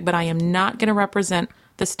topic, but I am not going to represent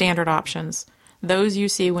the standard options. Those you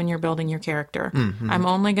see when you're building your character. I'm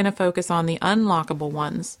only going to focus on the unlockable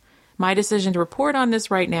ones. My decision to report on this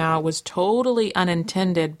right now was totally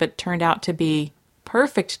unintended, but turned out to be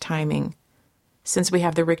perfect timing since we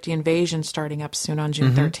have the Rikti invasion starting up soon on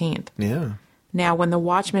June 13th. Yeah. Now, when the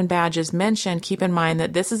Watchman badge is mentioned, keep in mind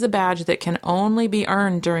that this is a badge that can only be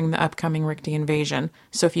earned during the upcoming Rikti invasion.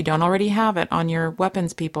 So if you don't already have it on your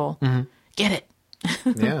weapons people, get it.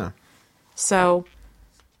 Yeah. So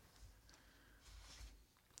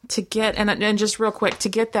to get, and just real quick, to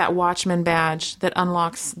get that Watchman badge that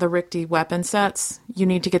unlocks the Rikti weapon sets, you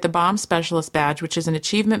need to get the Bomb Specialist badge, which is an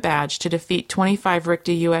achievement badge to defeat 25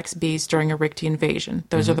 Rikti UXBs during a Rikti invasion.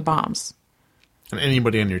 Those are the bombs. And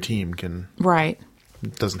anybody on your team can. Right.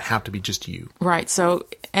 It doesn't have to be just you. Right. So,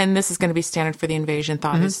 and this is going to be standard for the invasion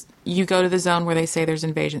thought is you go to the zone where they say there's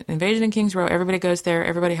invasion. Invasion in Kings Row, everybody goes there,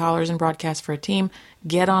 everybody hollers and broadcasts for a team.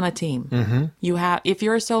 Get on a team. You have, if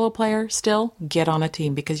you're a solo player still, get on a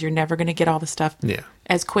team because you're never going to get all the stuff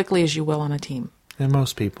as quickly as you will on a team. And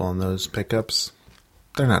most people in those pickups,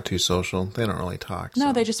 they're not too social. They don't really talk.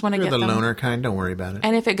 No, they just want to get them. You're the loner kind. Don't worry about it.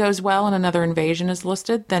 And if it goes well and another invasion is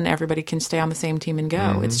listed, then everybody can stay on the same team and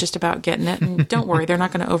go. It's just about getting it. And don't worry, they're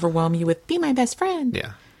not going to overwhelm you with, be my best friend.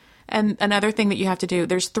 Yeah. And another thing that you have to do,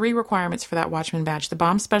 there's 3 requirements for that Watchman badge. The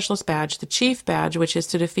Bomb Specialist badge, the Chief badge, which is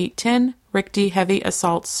to defeat 10 Rikti heavy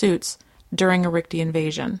assault suits during a Rikti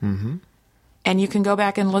invasion. And you can go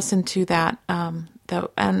back and listen to that.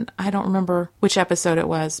 And I don't remember which episode it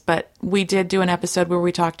was, but we did do an episode where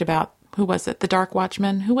we talked about, who was it? The Dark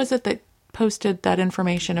Watchman? Who was it that posted that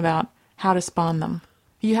information about how to spawn them?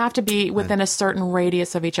 You have to be within a certain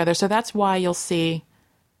radius of each other. So that's why you'll see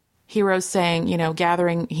heroes saying,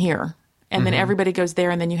 gathering here. And then everybody goes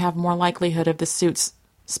there, and then you have more likelihood of the suits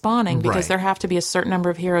spawning because there have to be a certain number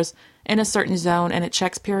of heroes in a certain zone, and it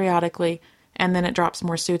checks periodically. And then it drops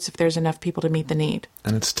more suits if there's enough people to meet the need.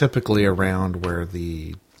 And it's typically around where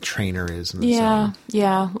the trainer is in the zone.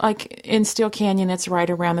 Yeah. Like in Steel Canyon, it's right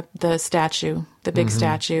around the statue, the big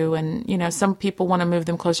statue. And, some people want to move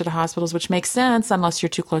them closer to hospitals, which makes sense unless you're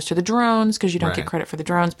too close to the drones because you don't get credit for the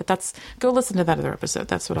drones. But go listen to that other episode.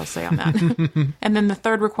 That's what I'll say on that. And then the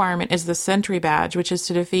third requirement is the Sentry badge, which is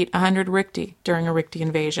to defeat 100 Rikti during a Rikti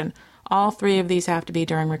invasion. All 3 of these have to be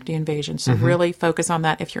during Rikti invasion. So really focus on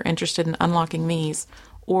that if you're interested in unlocking these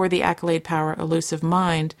or the Accolade Power Elusive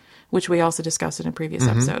Mind, which we also discussed in a previous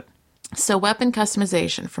episode. So weapon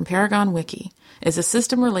customization from Paragon Wiki is a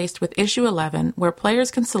system released with issue 11 where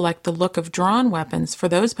players can select the look of drawn weapons for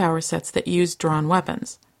those power sets that use drawn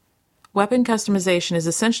weapons. Weapon customization is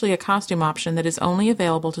essentially a costume option that is only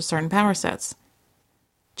available to certain power sets.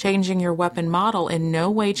 Changing your weapon model in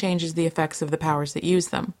no way changes the effects of the powers that use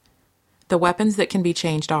them. The weapons that can be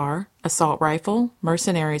changed are Assault Rifle,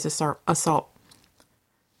 Mercenaries Assault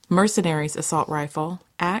Rifle,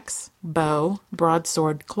 Axe, Bow,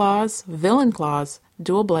 Broadsword Claws, Villain Claws,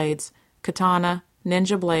 Dual Blades, Katana,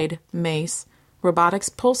 Ninja Blade, Mace, Robotics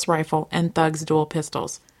Pulse Rifle, and Thug's Dual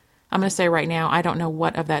Pistols. I'm going to say right now, I don't know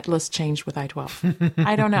what of that list changed with I-12.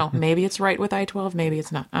 I don't know. Maybe it's right with I-12, maybe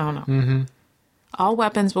it's not. I don't know. All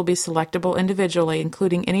weapons will be selectable individually,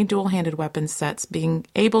 including any dual-handed weapon sets, being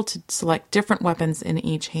able to select different weapons in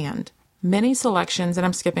each hand. Many selections, and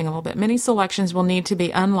I'm skipping a little bit, many selections will need to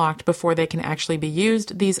be unlocked before they can actually be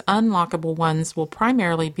used. These unlockable ones will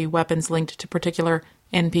primarily be weapons linked to particular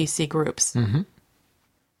NPC groups.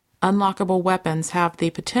 Unlockable weapons have the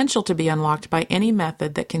potential to be unlocked by any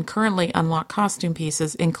method that can currently unlock costume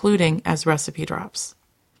pieces, including as recipe drops.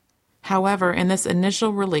 However, in this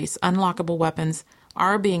initial release, unlockable weapons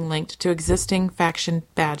are being linked to existing faction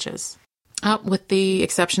badges, with the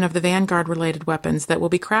exception of the Vanguard-related weapons that will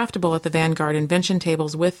be craftable at the Vanguard invention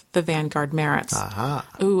tables with the Vanguard merits.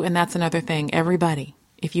 Ooh, and that's another thing. Everybody,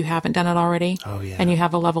 if you haven't done it already, and you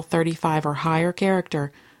have a level 35 or higher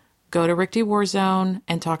character, go to Rikti Warzone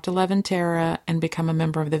and talk to Leventera and become a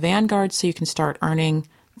member of the Vanguard so you can start earning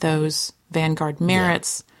those Vanguard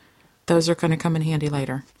merits. Those are going to come in handy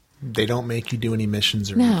later. They don't make you do any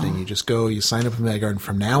missions or anything. You just go, you sign up with Vanguard, and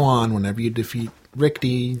from now on, whenever you defeat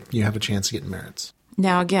Rikti, you have a chance to get merits.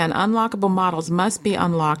 Now again, unlockable models must be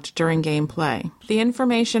unlocked during gameplay. The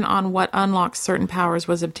information on what unlocks certain powers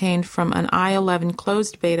was obtained from an I-11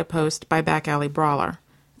 closed beta post by Back Alley Brawler.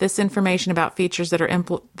 This information about features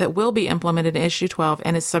that will be implemented in issue 12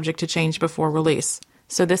 and is subject to change before release.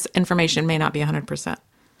 So this information may not be 100%.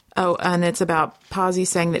 Oh, and it's about Pazzi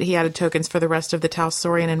saying that he added tokens for the rest of the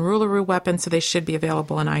Talsorian and Ruleroo weapons, so they should be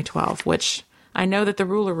available in I-12, which I know that the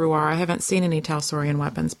Ruleroo are. I haven't seen any Talsorian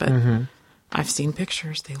weapons, but I've seen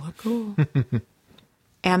pictures. They look cool.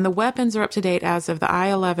 And the weapons are up to date as of the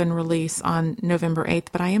I-11 release on November 8th,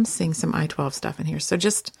 but I am seeing some I-12 stuff in here. So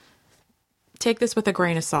just take this with a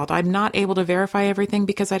grain of salt. I'm not able to verify everything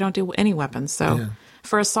because I don't do any weapons. So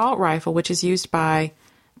for assault rifle, which is used by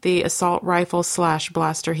the assault rifle /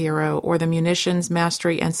 blaster hero, or the munitions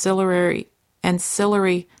mastery ancillary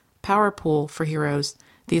power pool for heroes,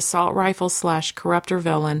 the assault rifle / corruptor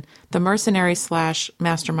villain, the mercenary /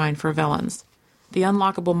 mastermind for villains. The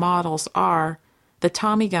unlockable models are the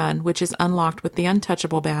Tommy gun, which is unlocked with the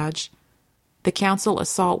Untouchable badge, the Council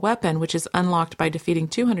assault weapon, which is unlocked by defeating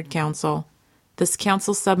 200 Council. This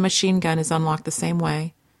Council submachine gun is unlocked the same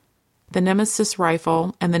way. The Nemesis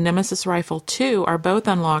Rifle and the Nemesis Rifle 2 are both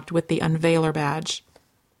unlocked with the Unveiler badge.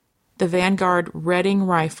 The Vanguard Redding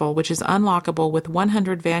Rifle, which is unlockable with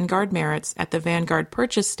 100 Vanguard merits at the Vanguard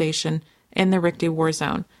Purchase Station in the Rikti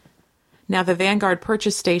Warzone. Now, the Vanguard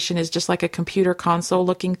Purchase Station is just like a computer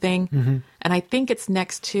console-looking thing, and I think it's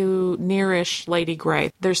next to nearish Lady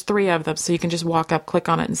Grey. There's 3 of them, so you can just walk up, click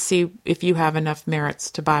on it, and see if you have enough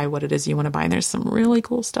merits to buy what it is you want to buy. And there's some really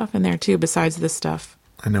cool stuff in there, too, besides this stuff.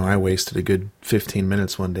 I know I wasted a good 15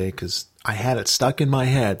 minutes one day because I had it stuck in my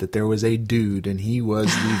head that there was a dude and he was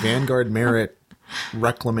the Vanguard Merit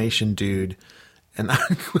Reclamation dude, and I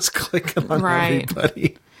was clicking on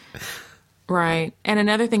everybody. Right. And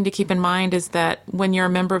another thing to keep in mind is that when you're a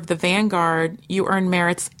member of the Vanguard, you earn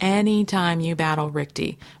merits anytime you battle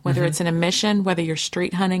Rikti. Whether it's in a mission, whether you're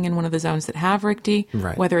street hunting in one of the zones that have Rikti,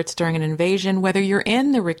 whether it's during an invasion, whether you're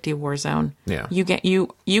in the Rikti war zone,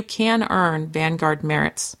 you can earn Vanguard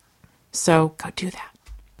merits. So go do that.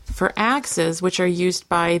 For axes, which are used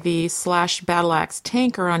by the / battle axe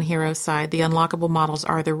tanker on hero side, the unlockable models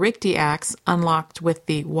are the Rikti axe, unlocked with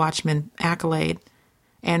the Watchman accolade,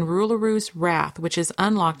 and Ruleroo's Wrath, which is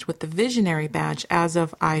unlocked with the Visionary badge as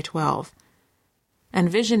of I-12.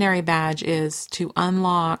 And Visionary badge is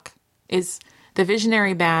the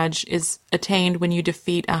Visionary badge is attained when you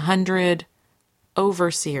defeat 100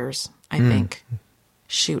 Overseers, I think.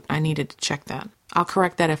 Shoot, I needed to check that. I'll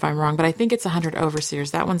correct that if I'm wrong, but I think it's 100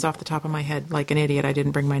 Overseers. That one's off the top of my head like an idiot. I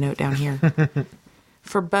didn't bring my note down here.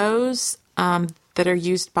 For bows, that are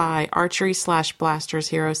used by Archery / Blasters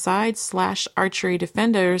hero side / Archery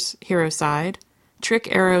Defenders hero side,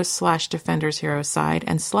 Trick Arrows / Defenders hero side,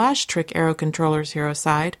 and / Trick Arrow Controllers hero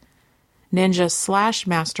side, Ninja /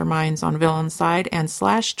 Masterminds on villain side, and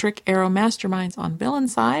 / Trick Arrow Masterminds on villain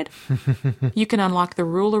side, you can unlock the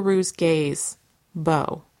Ruleroo's Gaze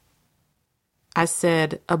bow. I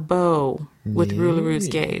said a bow with Ruleroo's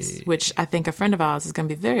Gaze, which I think a friend of ours is going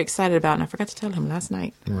to be very excited about, and I forgot to tell him last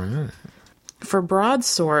night. Right. For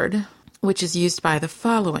broadsword, which is used by the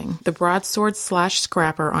following: the broadsword /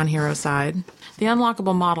 scrapper on hero side. The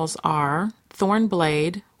unlockable models are Thorn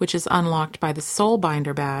Blade, which is unlocked by the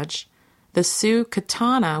Soulbinder badge, the Sioux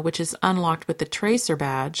Katana, which is unlocked with the Tracer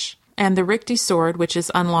badge, and the Rikti Sword, which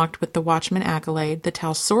is unlocked with the Watchman accolade, the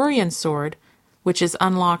Talsorian Sword, which is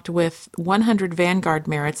unlocked with 100 Vanguard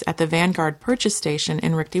merits at the Vanguard Purchase Station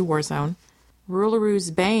in Rikti Warzone.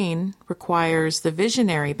 Ruleroo's Bane requires the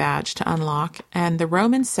Visionary badge to unlock, and the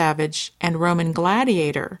Roman Savage and Roman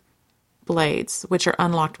Gladiator blades, which are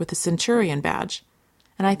unlocked with the Centurion badge.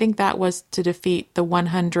 And I think that was to defeat the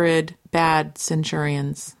 100 bad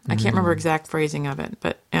Centurions. I can't remember exact phrasing of it,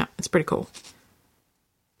 but yeah, it's pretty cool.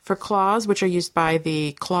 For claws, which are used by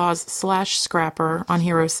the claws / scrapper on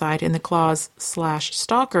hero side and the claws /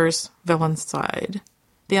 stalkers villain side.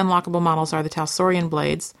 The unlockable models are the Talsorian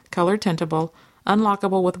blades, color tintable,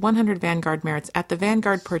 unlockable with 100 Vanguard merits at the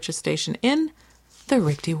Vanguard Purchase Station in the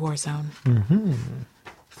Rikti Warzone.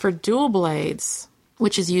 For dual blades,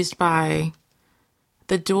 which is used by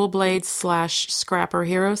the dual blades / scrapper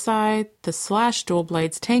hero side, the / dual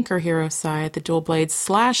blades tanker hero side, the dual blades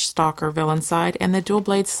 / stalker villain side, and the dual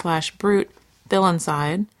blades / brute villain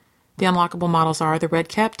side. The unlockable models are the red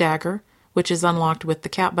cap dagger, which is unlocked with the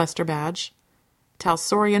Capbuster badge,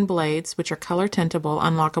 Talsorian blades, which are color tintable,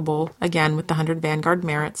 unlockable again with the 100 Vanguard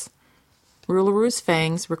merits. Ruleroo's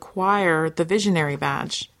fangs require the Visionary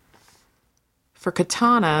badge. For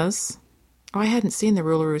katanas, I hadn't seen the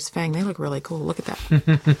Ruleroo's fang. They look really cool. Look at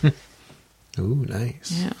that. Ooh,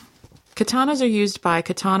 nice. Yeah. Katanas are used by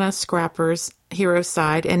Katana Scrappers hero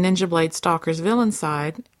side and Ninja Blade Stalkers villain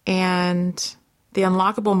side, and the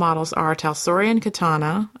unlockable models are Talsorian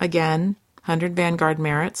Katana, again, 100 Vanguard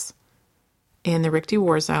merits, in the Rikti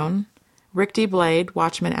Warzone, Rikti Blade,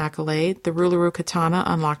 Watchman accolade, the Ruleroo Katana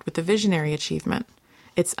unlocked with the Visionary achievement.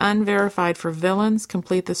 It's unverified for villains.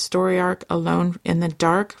 Complete the story arc Alone in the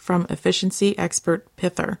Dark from Efficiency Expert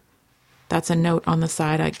Pither. That's a note on the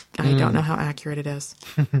side. I don't know how accurate it is.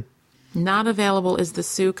 Not available is the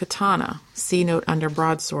Sioux Katana. See note under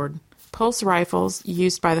broadsword. Pulse rifles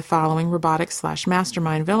used by the following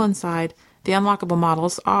robotic/mastermind villain side. The unlockable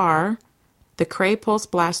models are the Cray Pulse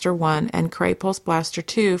Blaster 1 and Cray Pulse Blaster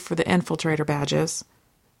 2 for the Infiltrator badges,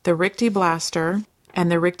 the Richty Blaster,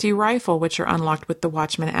 and the Richty Rifle, which are unlocked with the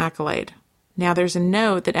Watchman Accolade. Now, there's a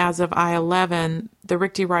note that as of I-11, the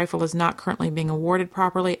Richty Rifle is not currently being awarded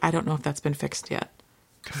properly. I don't know if that's been fixed yet.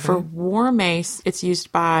 Okay. For War Mace, it's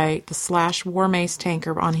used by the / War Mace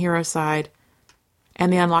tanker on hero side,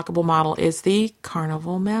 and the unlockable model is the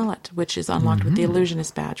Carnival Mallet, which is unlocked with the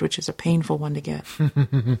Illusionist badge, which is a painful one to get.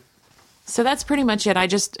 So that's pretty much it.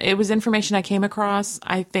 It was information I came across.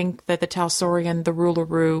 I think that the Talsorian, the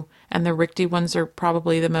Ruleroo, and the Richty ones are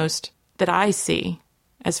probably the most that I see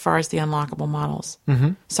as far as the unlockable models.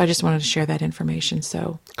 Mm-hmm. So I just wanted to share that information.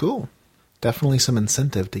 So cool. Definitely some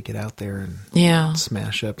incentive to get out there and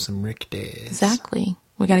smash up some Richties. Exactly.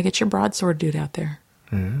 We got to get your broadsword dude out there.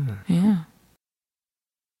 Yeah.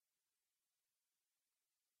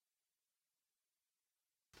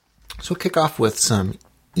 So we'll kick off with some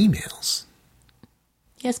emails.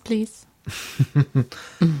 Yes, please.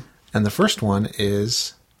 And the first one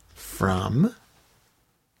is from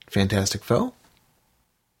Fantastic Foe.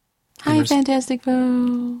 Hi, Fantastic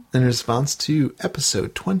Foe. In response to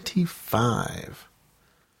episode 25.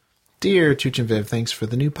 Dear Chooch and Viv, thanks for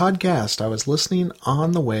the new podcast. I was listening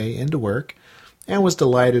on the way into work and was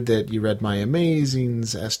delighted that you read my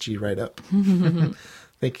amazings SG write-up.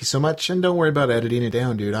 Thank you so much, and don't worry about editing it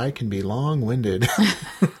down, dude. I can be long-winded.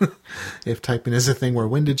 If typing is a thing where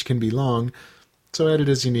windage can be long, so edit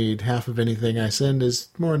as you need. Half of anything I send is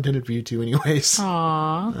more intended for you two anyways.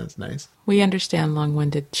 Aww. That's nice. We understand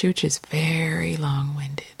long-winded. Chooch is very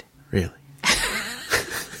long-winded. Really?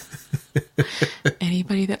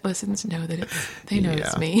 Anybody that listens know that they know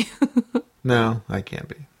it's me. No, I can't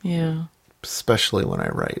be. Yeah. Especially when I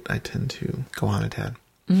write, I tend to go on a tad.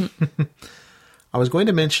 I was going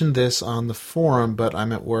to mention this on the forum, but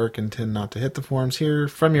I'm at work and tend not to hit the forums here.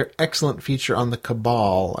 From your excellent feature on the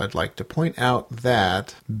Cabal, I'd like to point out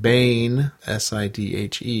that Bane,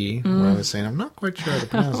 S-I-D-H-E, where I was saying I'm not quite sure how to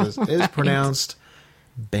pronounce this, is pronounced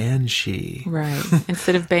Banshee. Right.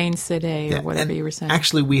 Instead of Bane Side or whatever you were saying.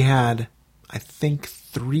 Actually, we had, I think,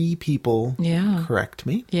 3 people correct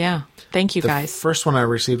me. Yeah. Thank you, guys. The first one I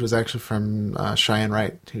received was actually from Cheyenne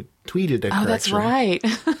Wright, who tweeted a correction. Oh, that's right.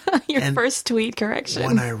 Your first tweet correction.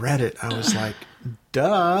 When I read it, I was like,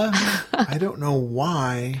 duh. I don't know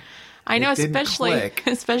why. I know,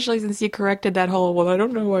 especially since you corrected that whole, well, I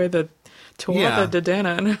don't know why the Tuatha De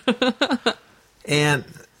Danann. And,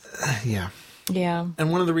 yeah. Yeah. And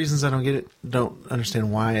one of the reasons I don't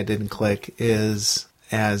understand why it didn't click is,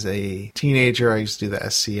 as a teenager, I used to do the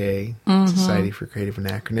SCA, Society for Creative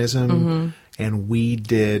Anachronism, and we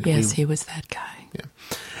did... Yes, he was that guy. Yeah.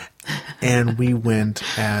 And we went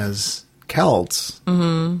as Celts,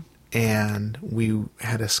 and we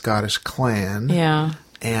had a Scottish clan. Yeah.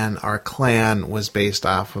 And our clan was based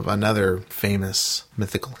off of another famous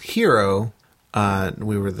mythical hero.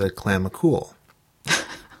 We were the Clan McCool.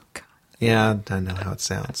 God. Yeah, I know how it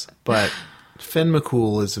sounds. But Finn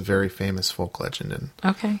McCool is a very famous folk legend.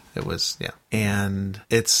 And it was, and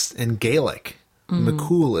it's in Gaelic.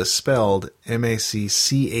 McCool is spelled M-A-C-C-H-U-M-H-A-L.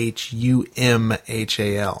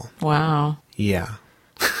 Wow. Yeah.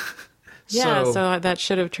 So that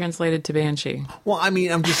should have translated to Banshee. Well, I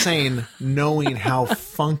mean, I'm just saying, knowing how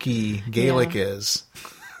funky Gaelic is.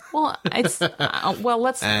 Well, it's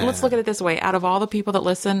let's look at it this way. Out of all the people that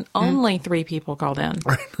listen, only 3 people called in.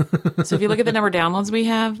 Right. So if you look at the number of downloads we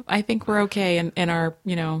have, I think we're okay in our,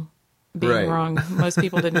 being wrong. Most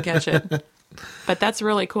people didn't catch it. But that's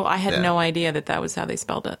really cool. I had no idea that was how they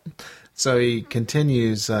spelled it. So he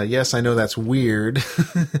continues, yes, I know that's weird.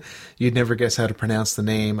 You'd never guess how to pronounce the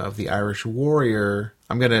name of the Irish warrior.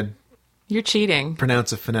 I'm going to... You're cheating.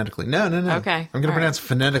 Pronounce it phonetically. No. Okay. I'm going to pronounce it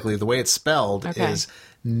phonetically. The way it's spelled is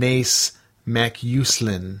Nace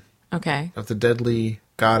MacUslin. Okay. Of the deadly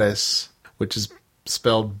goddess, which is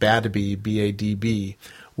spelled Badby, B-A-D-B,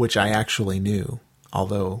 which I actually knew,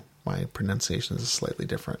 although my pronunciation is slightly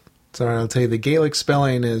different. So I'll tell you, the Gaelic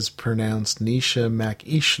spelling is pronounced Nisha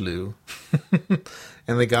MacIshlu,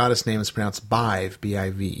 and the goddess name is pronounced Bive,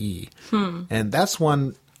 B-I-V-E. And that's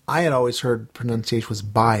one I had always heard pronunciation was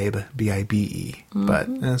Bibe, B-I-B-E,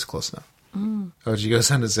 but that's close enough. So she goes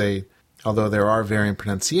on to say, although there are varying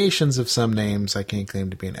pronunciations of some names, I can't claim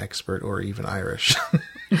to be an expert or even Irish.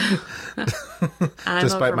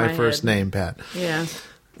 Despite my first name, Pat. Yeah.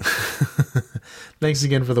 Thanks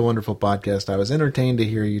again for the wonderful podcast. I was entertained to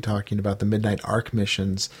hear you talking about the Midnight Arc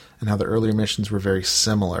missions and how the earlier missions were very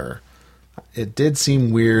similar. It did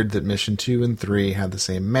seem weird that Mission 2 and 3 had the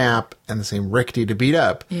same map and the same Ricty to beat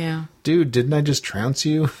up. Yeah. Dude, didn't I just trounce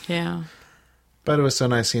you? Yeah. But it was so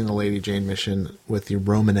nice seeing the Lady Jane mission with the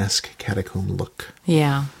Romanesque catacomb look.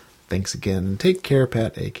 Yeah. Thanks again. Take care,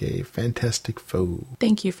 Pat, a.k.a. Fantastic Foe.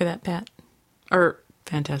 Thank you for that, Pat. Or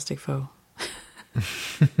Fantastic Foe.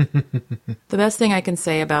 The best thing I can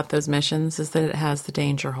say about those missions is that it has the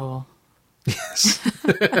danger hole. Yes.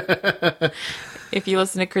 If you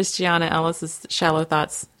listen to Christiana Ellis's Shallow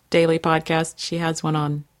Thoughts daily podcast, she has one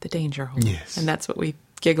on the danger hole. Yes. And that's what we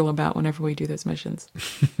giggle about whenever we do those missions.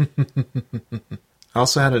 I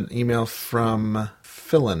also had an email from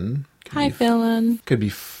Philin. Hi, Philin. Could be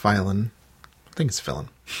Philin. I think it's Philin.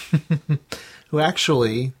 Who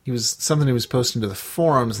actually, he was posting to the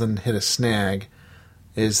forums, then hit a snag,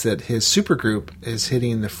 is that his supergroup is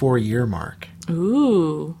hitting the 4-year mark.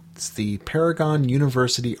 Ooh. It's the Paragon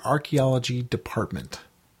University Archaeology Department.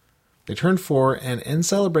 They turned 4, and in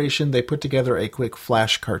celebration, they put together a quick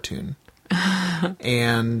flash cartoon.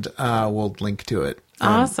 And we'll link to it.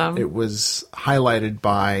 Awesome. It was highlighted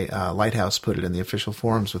by Lighthouse, put it in the official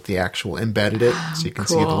forums with the actual embedded it, so you can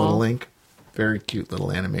see the little link. Very cute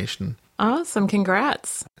little animation. Awesome.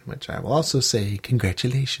 Congrats. Which I will also say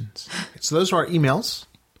congratulations. So those are our emails.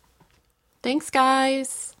 Thanks,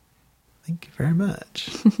 guys. Thank you very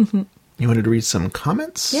much. You wanted to read some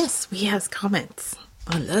comments? Yes, we have comments.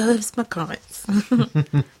 I loves my comments.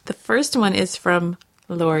 The first one is from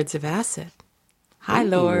Lords of Acid. Hi,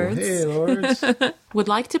 Lords. Hey, Lords. Would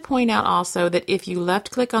like to point out also that if you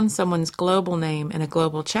left-click on someone's global name in a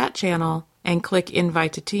global chat channel and click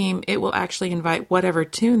Invite to Team, it will actually invite whatever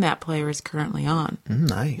tune that player is currently on.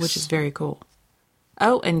 Nice. Which is very cool.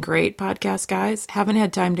 Oh, and great podcast, guys. Haven't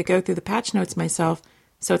had time to go through the patch notes myself,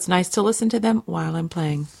 so it's nice to listen to them while I'm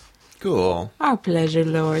playing. Cool. Our pleasure,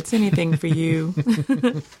 Lords. Anything for you.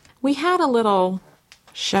 We had a little,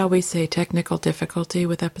 shall we say, technical difficulty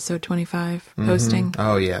with episode 25 posting.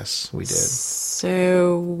 Oh, yes, we did.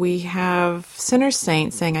 So we have Sinner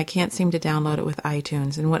Saint saying, I can't seem to download it with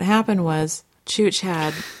iTunes. And what happened was, Chooch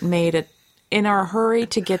had made it in our hurry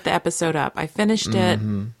to get the episode up. I finished it,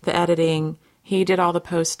 the editing. He did all the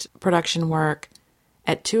post-production work.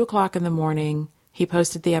 At 2 o'clock in the morning, he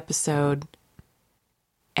posted the episode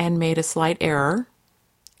and made a slight error.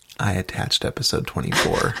 I attached episode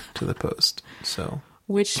 24 to the post, so...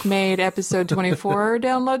 Which made episode 24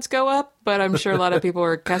 downloads go up, but I'm sure a lot of people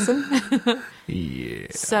were cussing. Yeah.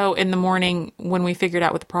 So in the morning, when we figured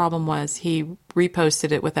out what the problem was, he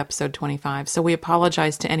reposted it with episode 25. So we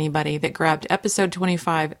apologize to anybody that grabbed episode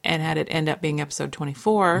 25 and had it end up being episode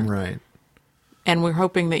 24. Right. And we're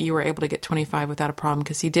hoping that you were able to get 25 without a problem,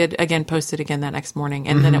 because he did, again, post it again that next morning,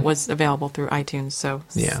 and then it was available through iTunes, so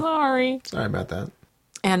sorry. Sorry about that.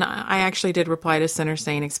 And I actually did reply to Sinner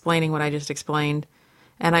Saint explaining what I just explained,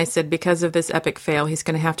 and I said because of this epic fail, he's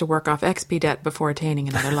going to have to work off XP debt before attaining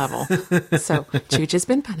another level. So Chooch has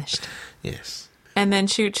been punished. Yes. And then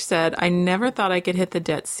Chooch said, I never thought I could hit the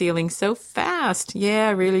debt ceiling so fast. Yeah,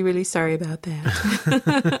 really, really sorry about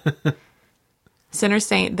that. Sinner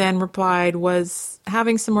Saint then replied, was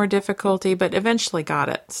having some more difficulty, but eventually got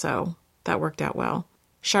it, so that worked out well.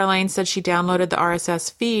 Charlene said she downloaded the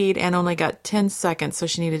RSS feed and only got 10 seconds, so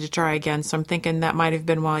she needed to try again. So I'm thinking that might have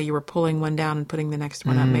been while you were pulling one down and putting the next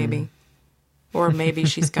one up, maybe. Or maybe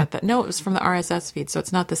she's got that. No, it was from the RSS feed, so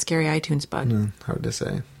it's not the scary iTunes bug. Hard to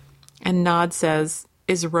say. And Nod says,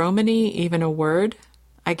 is Romany even a word?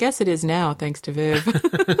 I guess it is now, thanks to Viv.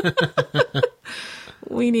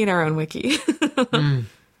 We need our own wiki.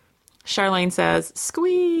 Charlene says,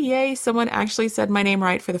 squee, yay, someone actually said my name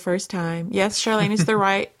right for the first time. Yes, Charlene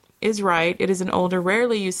is right. It is an older,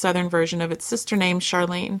 rarely used Southern version of its sister name,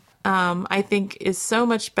 Charlene. I think is so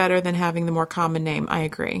much better than having the more common name. I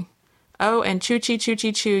agree. Oh, and Choochie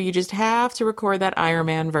Choochie Choo, you just have to record that Iron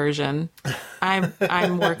Man version.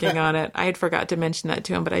 I'm working on it. I had forgot to mention that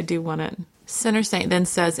to him, but I do want it. Sinner Saint then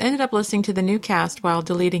says, ended up listening to the new cast while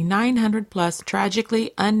deleting 900 plus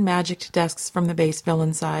tragically unmagicked discs from the base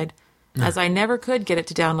villain side, as I never could get it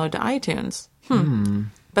to download to iTunes.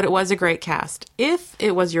 But it was a great cast. If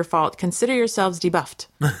it was your fault, consider yourselves debuffed.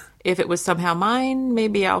 If it was somehow mine,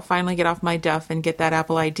 maybe I'll finally get off my duff and get that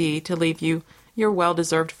Apple ID to leave you your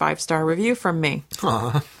well-deserved 5-star review from me.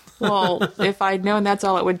 Aww. Well, if I'd known that's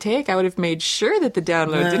all it would take, I would have made sure that the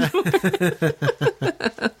download didn't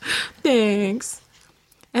work. Thanks.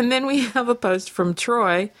 And then we have a post from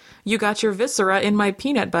Troy. You got your viscera in my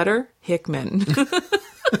peanut butter, Hickman.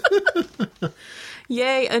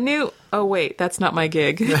 Yay, a new... Oh, wait, that's not my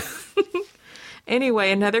gig.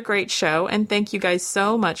 Anyway, another great show, and thank you guys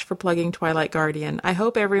so much for plugging Twilight Guardian. I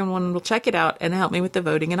hope everyone will check it out and help me with the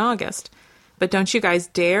voting in August. But don't you guys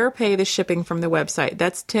dare pay the shipping from the website.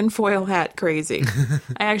 That's tinfoil hat crazy.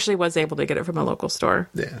 I actually was able to get it from a local store.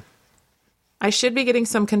 Yeah. I should be getting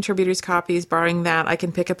some contributors' copies. Barring that, I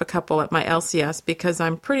can pick up a couple at my LCS because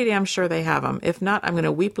I'm pretty damn sure they have them. If not, I'm going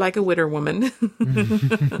to weep like a widow woman.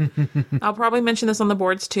 I'll probably mention this on the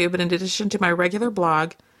boards too, but in addition to my regular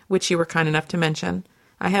blog, which you were kind enough to mention,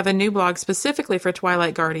 I have a new blog specifically for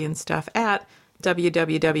Twilight Guardian stuff at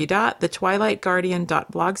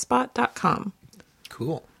www.twilightguardian.blogspot.com.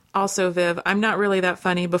 Cool. Also, Viv, I'm not really that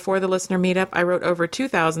funny. Before the listener meetup, I wrote over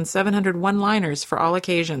 2,700 one-liners for all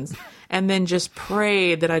occasions, and then just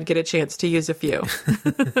prayed that I'd get a chance to use a few.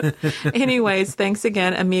 Anyways, thanks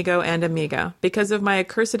again, amigo and amiga. Because of my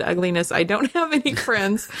accursed ugliness, I don't have any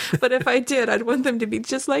friends, but if I did, I'd want them to be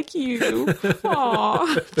just like you.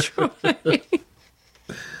 Aw, Troy.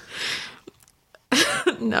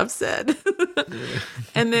 Enough said.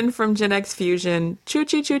 And then from Gen X Fusion,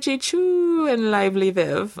 choo-chee, choo-chee, choo, and Lively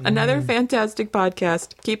Viv. Another fantastic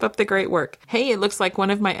podcast. Keep up the great work. Hey, it looks like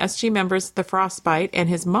one of my SG members, The Frostbite, and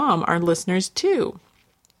his mom are listeners too.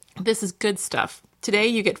 This is good stuff. Today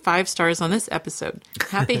you get 5 stars on this episode.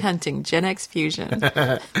 Happy hunting, Gen X Fusion.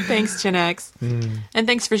 Thanks, Gen X. And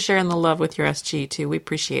thanks for sharing the love with your SG too. We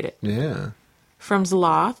appreciate it. Yeah. From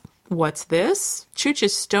Zloth. What's this?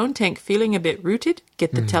 Chooch's stone tank feeling a bit rooted?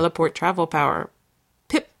 Get the teleport travel power.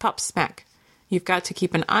 Pip, pop, smack. You've got to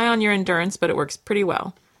keep an eye on your endurance, but it works pretty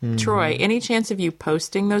well. Troy, any chance of you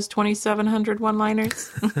posting those 2,700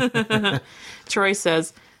 one-liners? Troy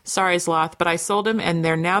says, sorry, Zloth, but I sold them, and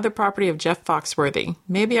they're now the property of Jeff Foxworthy.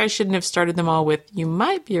 Maybe I shouldn't have started them all with, you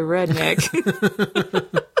might be a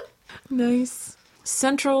redneck. Nice.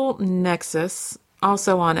 Central Nexus.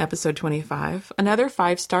 Also on episode 25, another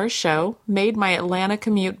 5-star show made my Atlanta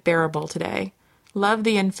commute bearable today. Love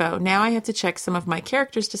the info. Now I have to check some of my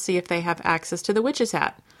characters to see if they have access to the witch's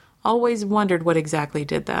hat. Always wondered what exactly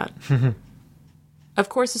did that. Of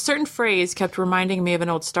course, a certain phrase kept reminding me of an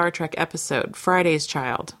old Star Trek episode, Friday's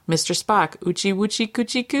Child. Mr. Spock, Uchi Wuchi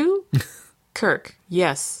Coochie Coo? Kirk,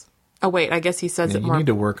 yes. Oh, wait, I guess he says it more. You need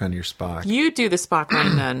to work on your Spock. You do the Spock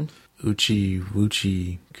line then. Uchi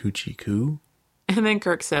Wuchi Coochie Coo? And then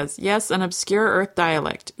Kirk says, yes, an obscure Earth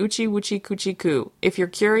dialect. Uchi Wuchi Coochie Coo. If you're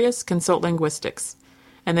curious, consult linguistics.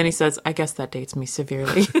 And then he says, I guess that dates me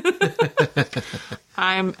severely.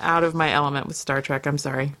 I'm out of my element with Star Trek. I'm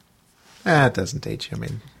sorry. It doesn't date you. I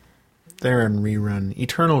mean, they're in rerun,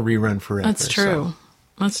 eternal rerun forever. That's true. So.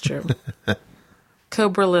 That's true.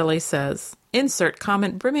 Cobra Lily says, insert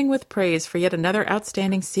comment brimming with praise for yet another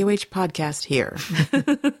outstanding COH podcast here.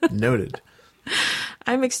 Noted.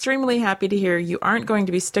 I'm extremely happy to hear you aren't going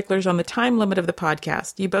to be sticklers on the time limit of the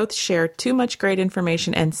podcast. You both share too much great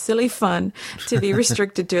information and silly fun to be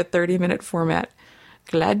restricted to a 30-minute format.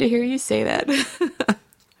 Glad to hear you say that.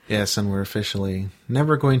 Yes, and we're officially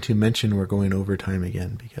never going to mention we're going overtime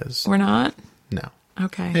again because... We're not? No.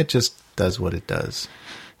 Okay. It just does what it does.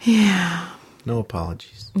 Yeah. No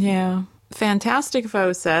apologies. Yeah. Fantastic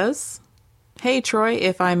Foe says, hey, Troy,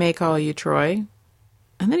 if I may call you Troy...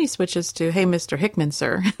 And then he switches to, hey, Mr. Hickman,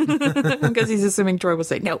 sir, because he's assuming Troy will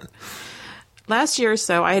say no. Last year or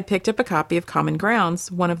so, I had picked up a copy of Common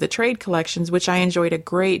Grounds, one of the trade collections, which I enjoyed a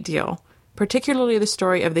great deal, particularly the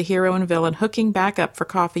story of the hero and villain hooking back up for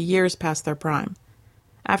coffee years past their prime.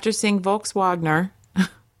 After seeing Volkswagen,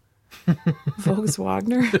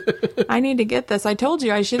 I need to get this. I told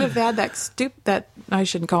you I should have had that I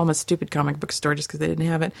shouldn't call them a stupid comic book store just because they didn't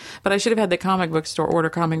have it, but I should have had the comic book store order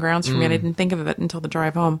Common Grounds for me, and I didn't think of it until the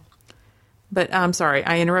drive home. But I'm sorry,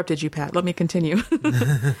 I interrupted you, Pat. Let me continue.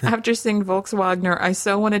 After seeing Volkswagen, I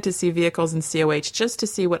so wanted to see vehicles in COH just to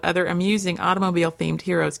see what other amusing automobile-themed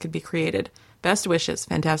heroes could be created. Best wishes,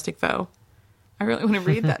 Fantastic Foe. I really want to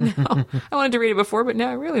read that now. I wanted to read it before, but now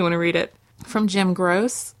I really want to read it. From Jim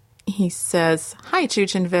Gross. He says, hi,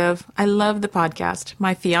 Chooch and Viv. I love the podcast.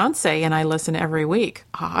 My fiance and I listen every week.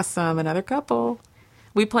 Awesome. Another couple.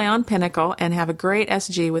 We play on Pinnacle and have a great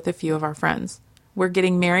SG with a few of our friends. We're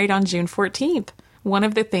getting married on June 14th. One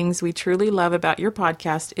of the things we truly love about your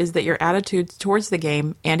podcast is that your attitude towards the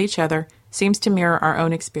game and each other seems to mirror our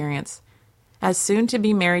own experience. As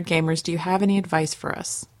soon-to-be married gamers, do you have any advice for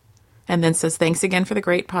us? And then says, thanks again for the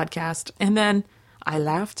great podcast. And then... I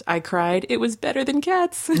laughed. I cried. It was better than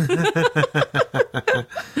cats.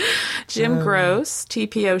 Jim Gross,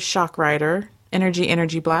 TPO Shock Rider,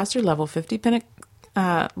 Energy Blaster, level 50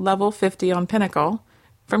 on Pinnacle,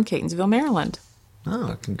 from Catonsville, Maryland.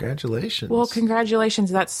 Oh, congratulations. Well,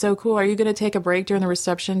 congratulations. That's so cool. Are you going to take a break during the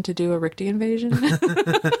reception to do a Ricti invasion?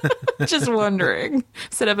 Just wondering.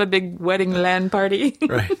 Set up a big wedding LAN party.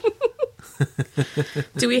 Right.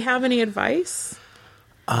 Do we have any advice?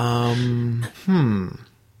 Well,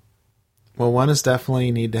 one is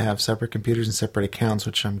definitely need to have separate computers and separate accounts,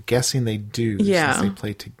 which I'm guessing they do since they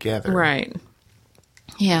play together. Right.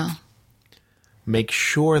 Yeah. Make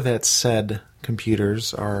sure that said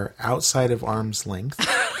computers are outside of arm's length.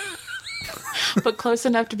 But close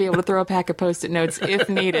enough to be able to throw a pack of Post-it notes if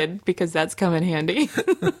needed, because that's come in handy.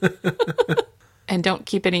 And don't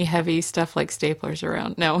keep any heavy stuff like staplers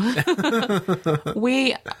around. No.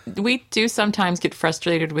 We do sometimes get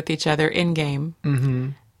frustrated with each other in-game. Mm-hmm.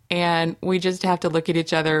 And we just have to look at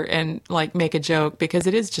each other and like make a joke, because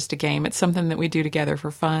it is just a game. It's something that we do together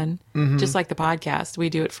for fun. Mm-hmm. Just like the podcast. We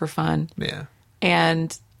do it for fun. Yeah.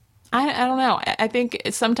 And I don't know. I think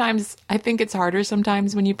it's harder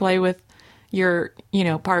sometimes when you play with your,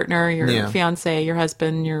 partner, your fiance, your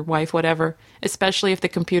husband, your wife, whatever, especially if the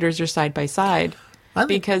computers are side by side,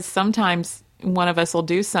 because sometimes one of us will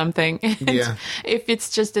do something. And if it's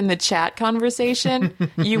just in the chat conversation,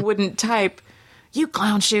 you wouldn't type, "You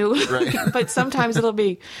clown shoe." Right. But sometimes it'll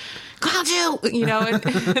be, "Clown shoe,"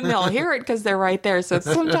 and they'll hear it because they're right there. So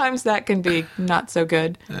sometimes that can be not so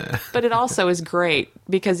good. But it also is great,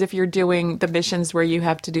 because if you're doing the missions where you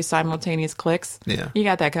have to do simultaneous clicks, you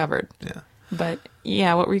got that covered. Yeah. But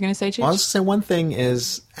what were you going to say, Cheech? Well, I was going to say one thing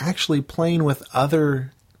is actually playing with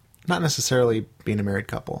other, not necessarily being a married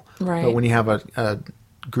couple, right? But when you have a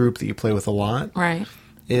group that you play with a lot, right?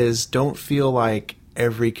 Is don't feel like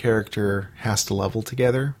every character has to level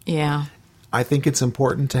together. Yeah. I think it's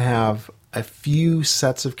important to have a few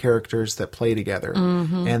sets of characters that play together,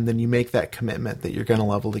 mm-hmm. and then you make that commitment that you're going to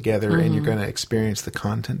level together, mm-hmm. and you're going to experience the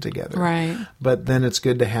content together. Right. But then it's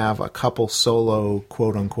good to have a couple solo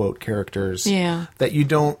quote-unquote characters that you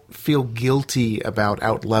don't feel guilty about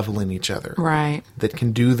out-leveling each other. Right. That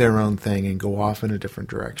can do their own thing and go off in a different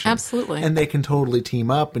direction. Absolutely. And they can totally team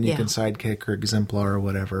up, and you can sidekick or exemplar or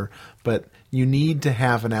whatever. But you need to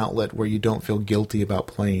have an outlet where you don't feel guilty about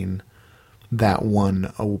playing that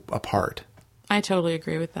one apart. I totally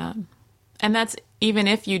agree with that. And that's even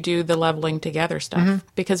if you do the leveling together stuff, mm-hmm.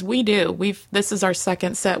 because we do. This is our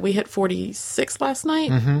second set. We hit 46 last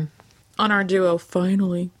night mm-hmm. on our duo,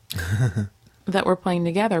 finally, that we're playing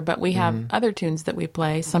together. But we have mm-hmm. other tunes that we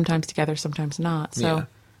play, sometimes together, sometimes not. So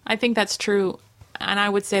I think that's true. And I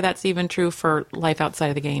would say that's even true for life outside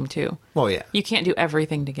of the game, too. Well, yeah. You can't do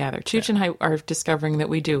everything together. Cheech and I are discovering that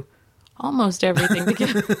we do almost everything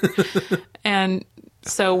together. And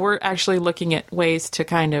so we're actually looking at ways to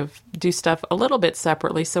kind of do stuff a little bit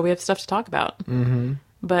separately so we have stuff to talk about. Mm-hmm.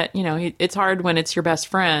 But, it's hard when it's your best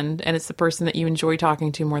friend and it's the person that you enjoy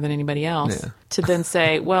talking to more than anybody else to then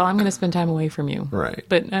say, well, I'm going to spend time away from you. Right.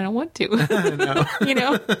 But I don't want to.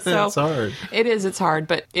 So it's hard. It's hard,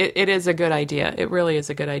 but it is a good idea. It really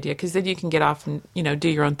is a good idea, because then you can get off and, do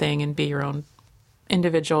your own thing and be your own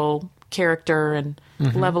individual character and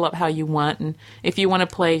mm-hmm. level up how you want. And if you want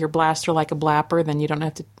to play your blaster like a blapper, then you don't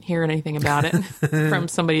have to hear anything about it from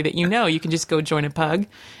somebody that you know. You can just go join a pug,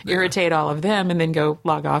 irritate all of them, and then go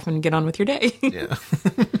log off and get on with your day. Yeah.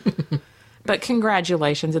 But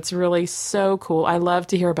congratulations. It's really so cool. I love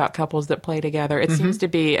to hear about couples that play together. It mm-hmm. seems to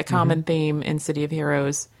be a common mm-hmm. theme in City of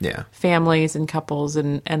Heroes. Yeah. Families and couples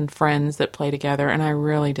and friends that play together. And I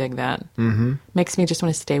really dig that. Mm-hmm. Makes me just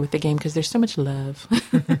want to stay with the game because there's so much love.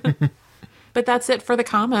 But that's it for the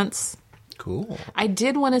comments. Cool. I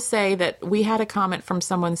did want to say that we had a comment from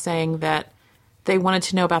someone saying that they wanted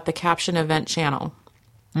to know about the Caption Event channel.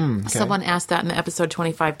 Okay. Someone asked that in the episode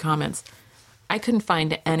 25 comments. I couldn't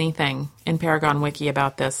find anything in Paragon Wiki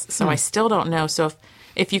about this, so I still don't know. So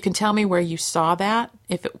if you can tell me where you saw that,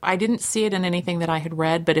 I didn't see it in anything that I had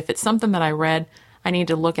read, but if it's something that I read, I need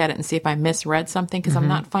to look at it and see if I misread something, because I'm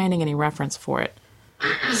not finding any reference for it.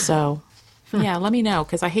 So, let me know,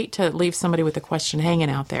 because I hate to leave somebody with a question hanging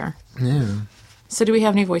out there. Yeah. So do we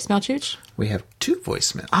have any voicemail, Chooch? We have 2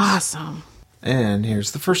 voicemails. Awesome. And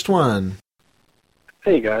here's the first one.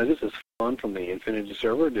 Hey guys, this is Fun from the Infinity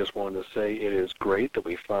server. Just wanted to say it is great that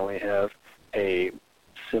we finally have a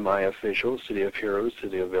semi-official City of Heroes,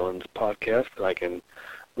 City of Villains podcast that I can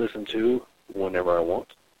listen to whenever I want.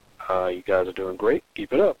 You guys are doing great.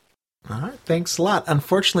 Keep it up. All right, thanks a lot.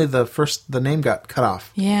 Unfortunately, the name got cut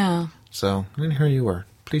off. Yeah. So I didn't hear who you were.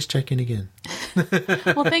 Please check in again.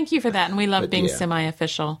 Well, thank you for that, and we love being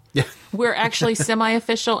semi-official. Yeah. We're actually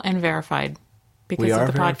semi-official and verified because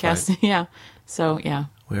of the podcast. Yeah. So, yeah.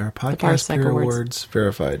 We are Podcast Peer Awards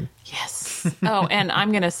verified. Yes. Yes. Oh, and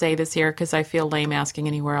I'm going to say this here because I feel lame asking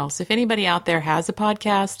anywhere else. If anybody out there has a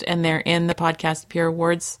podcast and they're in the Podcast Peer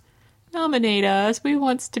Awards, nominate us. We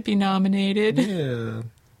want to be nominated. Yeah.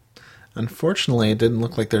 Unfortunately, it didn't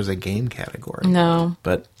look like there's a game category. No.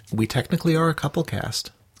 But we technically are a couple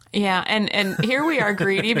cast. Yeah, and here we are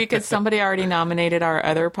greedy because somebody already nominated our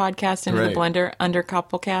other podcast into the blender under the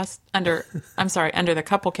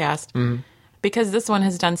Couplecast. Mm-hmm. Because this one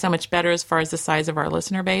has done so much better as far as the size of our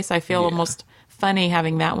listener base. I feel almost funny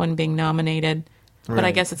having that one being nominated. But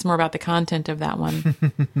I guess it's more about the content of that one.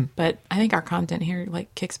 But I think our content here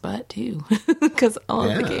kicks butt too, because I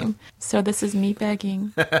love the game. So this is me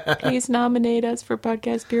begging, please nominate us for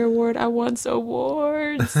Podcast Peer Award. I want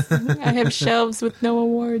awards. I have shelves with no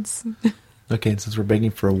awards. Okay, and since we're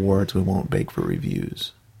begging for awards, we won't beg for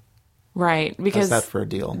reviews. Right, because how's that for a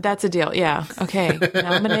deal? That's a deal. Yeah. Okay,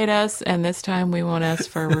 nominate us, and this time we won't ask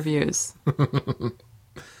for reviews,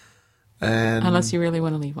 unless you really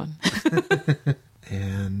want to leave one.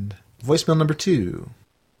 And voicemail number 2.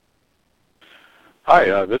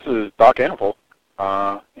 Hi, this is Doc Anvil,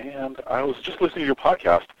 and I was just listening to your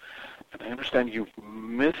podcast, and I understand you've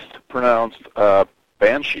mispronounced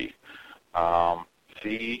Banshee,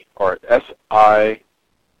 C or S-I-D-H-I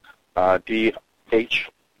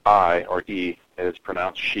or E is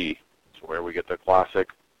pronounced she. It's where we get the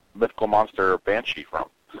classic mythical monster Banshee from.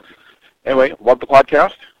 Anyway, love the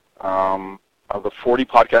podcast. Of the 40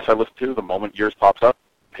 podcasts I listen to, the moment yours pops up,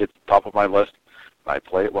 hits the top of my list, and I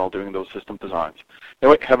play it while doing those system designs.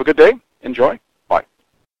 Anyway, have a good day. Enjoy. Bye.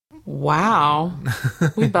 Wow.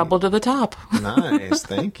 We bubbled to the top. Nice.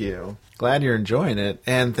 Thank you. Glad you're enjoying it,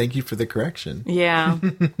 and thank you for the correction. Yeah.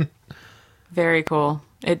 Very cool.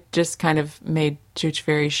 It just kind of made Chooch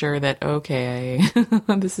very sure that, okay,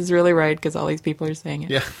 this is really right because all these people are saying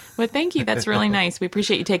it. Yeah. But thank you. That's really nice. We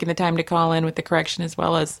appreciate you taking the time to call in with the correction as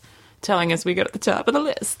well as telling us we got at the top of the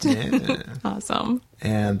list. Yeah. Awesome.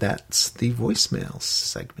 And that's the voicemails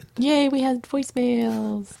segment. Yay, we had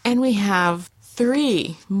voicemails. And we have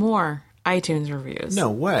 3 more iTunes reviews. No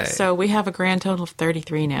way. So we have a grand total of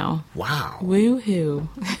 33 now. Wow. Woohoo.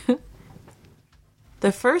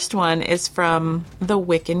 The first one is from the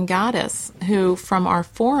Wiccan Goddess, who from our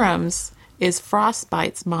forums is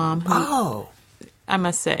Frostbite's mom. Who, I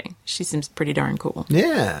must say, she seems pretty darn cool.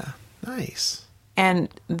 Yeah. Nice. And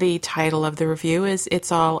the title of the review is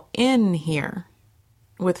It's All In Here,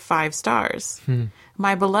 with 5 stars.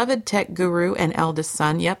 My beloved tech guru and eldest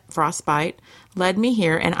son, Frostbite, led me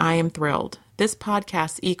here, and I am thrilled. This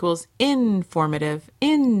podcast equals informative,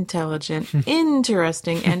 intelligent,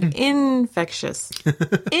 interesting, and infectious. Keep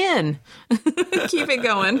it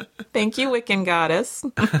going. Thank you, Wiccan Goddess.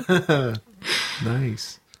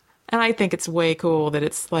 Nice. And I think it's way cool that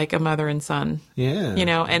it's like a mother and son. Yeah. You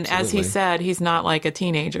know, and absolutely. As he said, he's not like a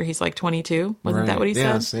teenager. He's like 22. Wasn't that what he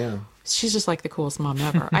said? Yes, yeah. She's just like the coolest mom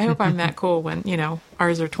ever. I hope I'm that cool when,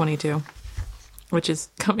 ours are 22, which is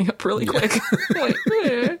coming up really quick.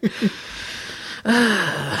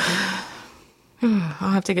 I'll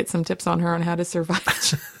have to get some tips on her on how to survive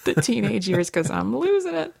the teenage years because I'm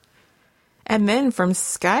losing it. And then from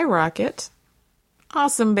Skyrocket,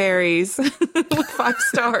 awesome berries with 5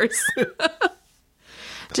 stars.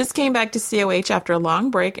 Just came back to COH after a long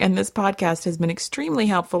break, and this podcast has been extremely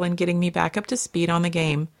helpful in getting me back up to speed on the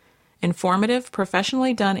game. Informative,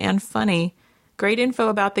 professionally done, and funny. Great info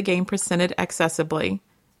about the game presented accessibly.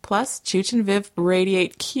 Plus, Chooch and Viv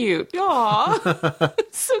radiate cute. Aw,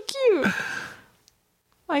 so cute.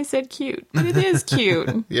 I said cute, but it is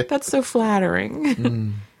cute. Yeah. That's so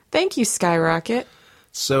flattering. Thank you, Skyrocket.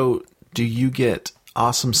 So, do you get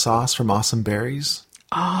awesome sauce from Awesome Berries?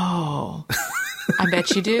 Oh, I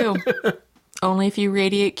bet you do. Only if you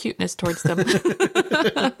radiate cuteness towards them.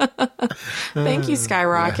 Thank you,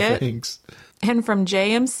 Skyrocket. Yeah, thanks. And from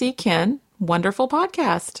JMC Ken, wonderful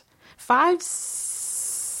podcast. 4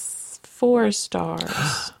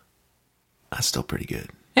 stars. That's still pretty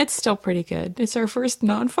good. It's still pretty good. It's our first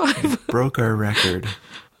non-5. Broke our record.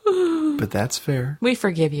 But that's fair. We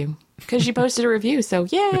forgive you. Because you posted a review, so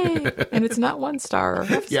yay! And it's not 1 star or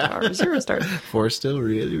half star or 0 stars. 4 still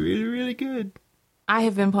really, really, really good. I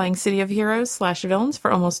have been playing City of Heroes / Villains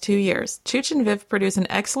for almost 2 years. Chooch and Viv produce an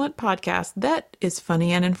excellent podcast that is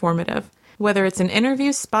funny and informative. Whether it's an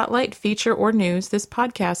interview, spotlight, feature, or news, this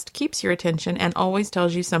podcast keeps your attention and always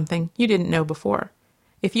tells you something you didn't know before.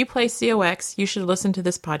 If you play COX, you should listen to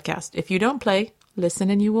this podcast. If you don't play, listen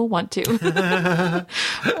and you will want to.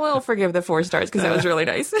 We'll forgive the 4 stars because that was really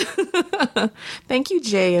nice. Thank you,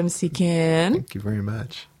 JMC Ken. Thank you very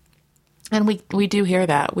much. And we do hear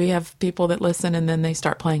that. We have people that listen and then they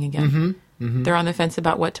start playing again. They're on the fence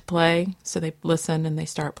about what to play, so they listen and they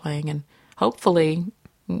start playing. And hopefully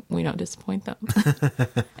we don't disappoint them.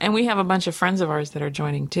 And we have a bunch of friends of ours that are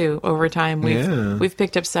joining too. Over time, we've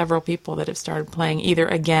picked up several people that have started playing either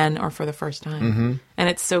again or for the first time. And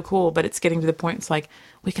it's so cool, but it's getting to the point, it's like,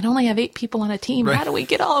 we can only have 8 people on a team. Right. How do we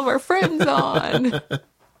get all of our friends on?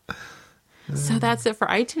 So that's it for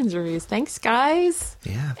iTunes reviews. Thanks, guys.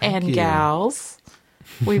 Yeah, and you. Gals.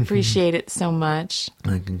 We appreciate it so much.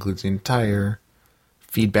 That concludes the entire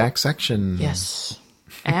feedback section. Yes.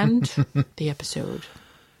 And the episode.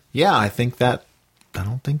 Yeah, I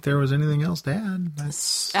don't think there was anything else to add.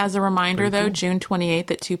 As a reminder, though, cool. June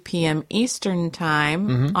 28th at 2 p.m. Eastern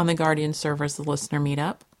Time on the Guardian servers, the listener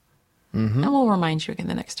meetup. And we'll remind you again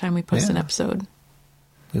the next time we post an episode.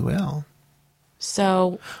 We will.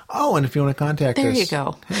 So. Oh, and if you want to contact us. There you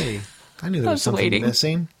go. Hey, I knew there was something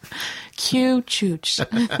missing. Cue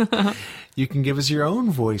Chooch. You can give us your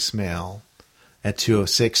own voicemail at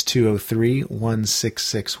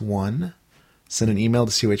 206-203-1661. Send an email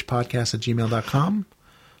to cohpodcast@gmail.com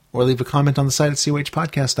or leave a comment on the site at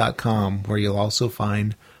cohpodcast.com, where you'll also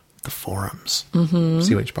find the forums.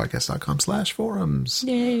 cohpodcast.com/forums.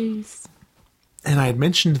 Yes. And I had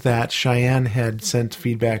mentioned that Cheyenne had sent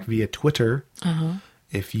feedback via Twitter.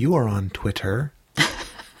 If you are on Twitter,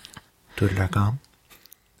 twitter.com,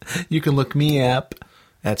 you can look me up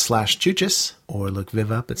at /Choochus or look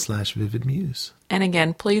Viv up at /VividMuse. And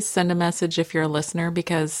again, please send a message if you're a listener,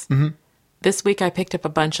 because this week I picked up a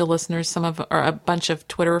bunch of listeners, or a bunch of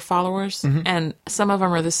Twitter followers, and some of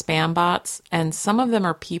them are the spam bots, and some of them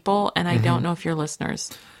are people, and I don't know if you're listeners.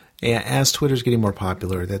 Yeah, as Twitter's getting more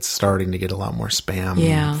popular, that's starting to get a lot more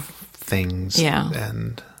spam things. Yeah.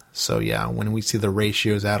 And so, when we see the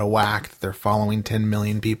ratios out of whack, that they're following 10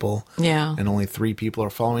 million people, and only 3 people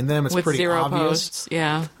are following them, it's with pretty 0 obvious. Posts.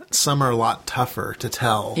 Yeah. Some are a lot tougher to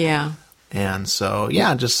tell. Yeah. And so,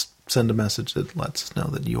 just send a message that lets us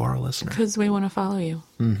know that you are a listener. Because we want to follow you.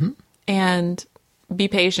 And be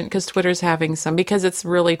patient, because Twitter's having because it's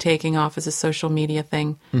really taking off as a social media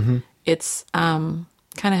thing. It's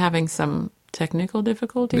kind of having some technical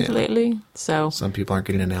difficulties lately. So some people aren't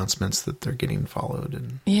getting announcements that they're getting followed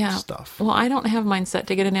and stuff. Well, I don't have mine set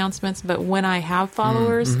to get announcements, but when I have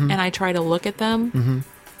followers and I try to look at them,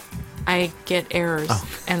 I get errors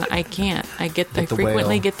and I can't. I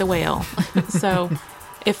frequently get the whale. So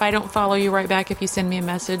if I don't follow you right back, if you send me a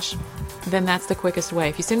message, then that's the quickest way.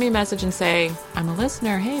 If you send me a message and say, I'm a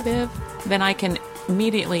listener, hey Viv, then I can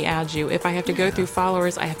immediately add you. If I have to go through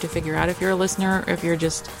followers, I have to figure out if you're a listener or if you're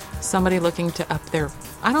just somebody looking to up their...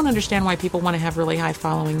 I don't understand why people want to have really high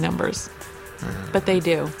following numbers, but they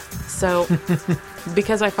do. So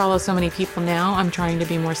because I follow so many people now, I'm trying to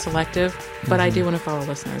be more selective, but I do want to follow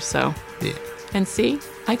listeners. So and see,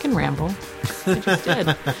 I can ramble. I just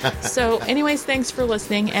did. So anyways, thanks for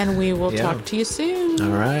listening, and we will talk to you soon.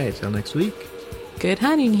 All right, till next week. Good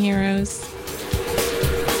hunting, heroes.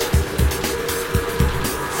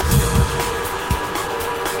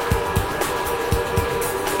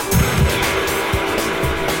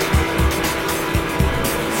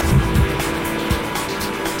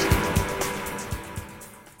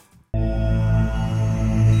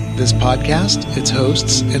 This podcast, its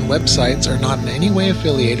hosts, and websites are not in any way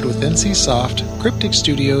affiliated with NCSoft, Cryptic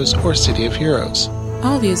Studios, or City of Heroes.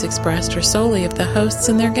 All views expressed are solely of the hosts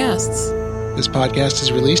and their guests. This podcast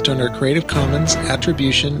is released under a Creative Commons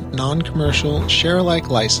Attribution, Non-Commercial,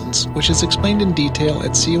 Share-alike license, which is explained in detail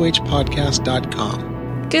at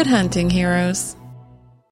cohpodcast.com. Good hunting, heroes.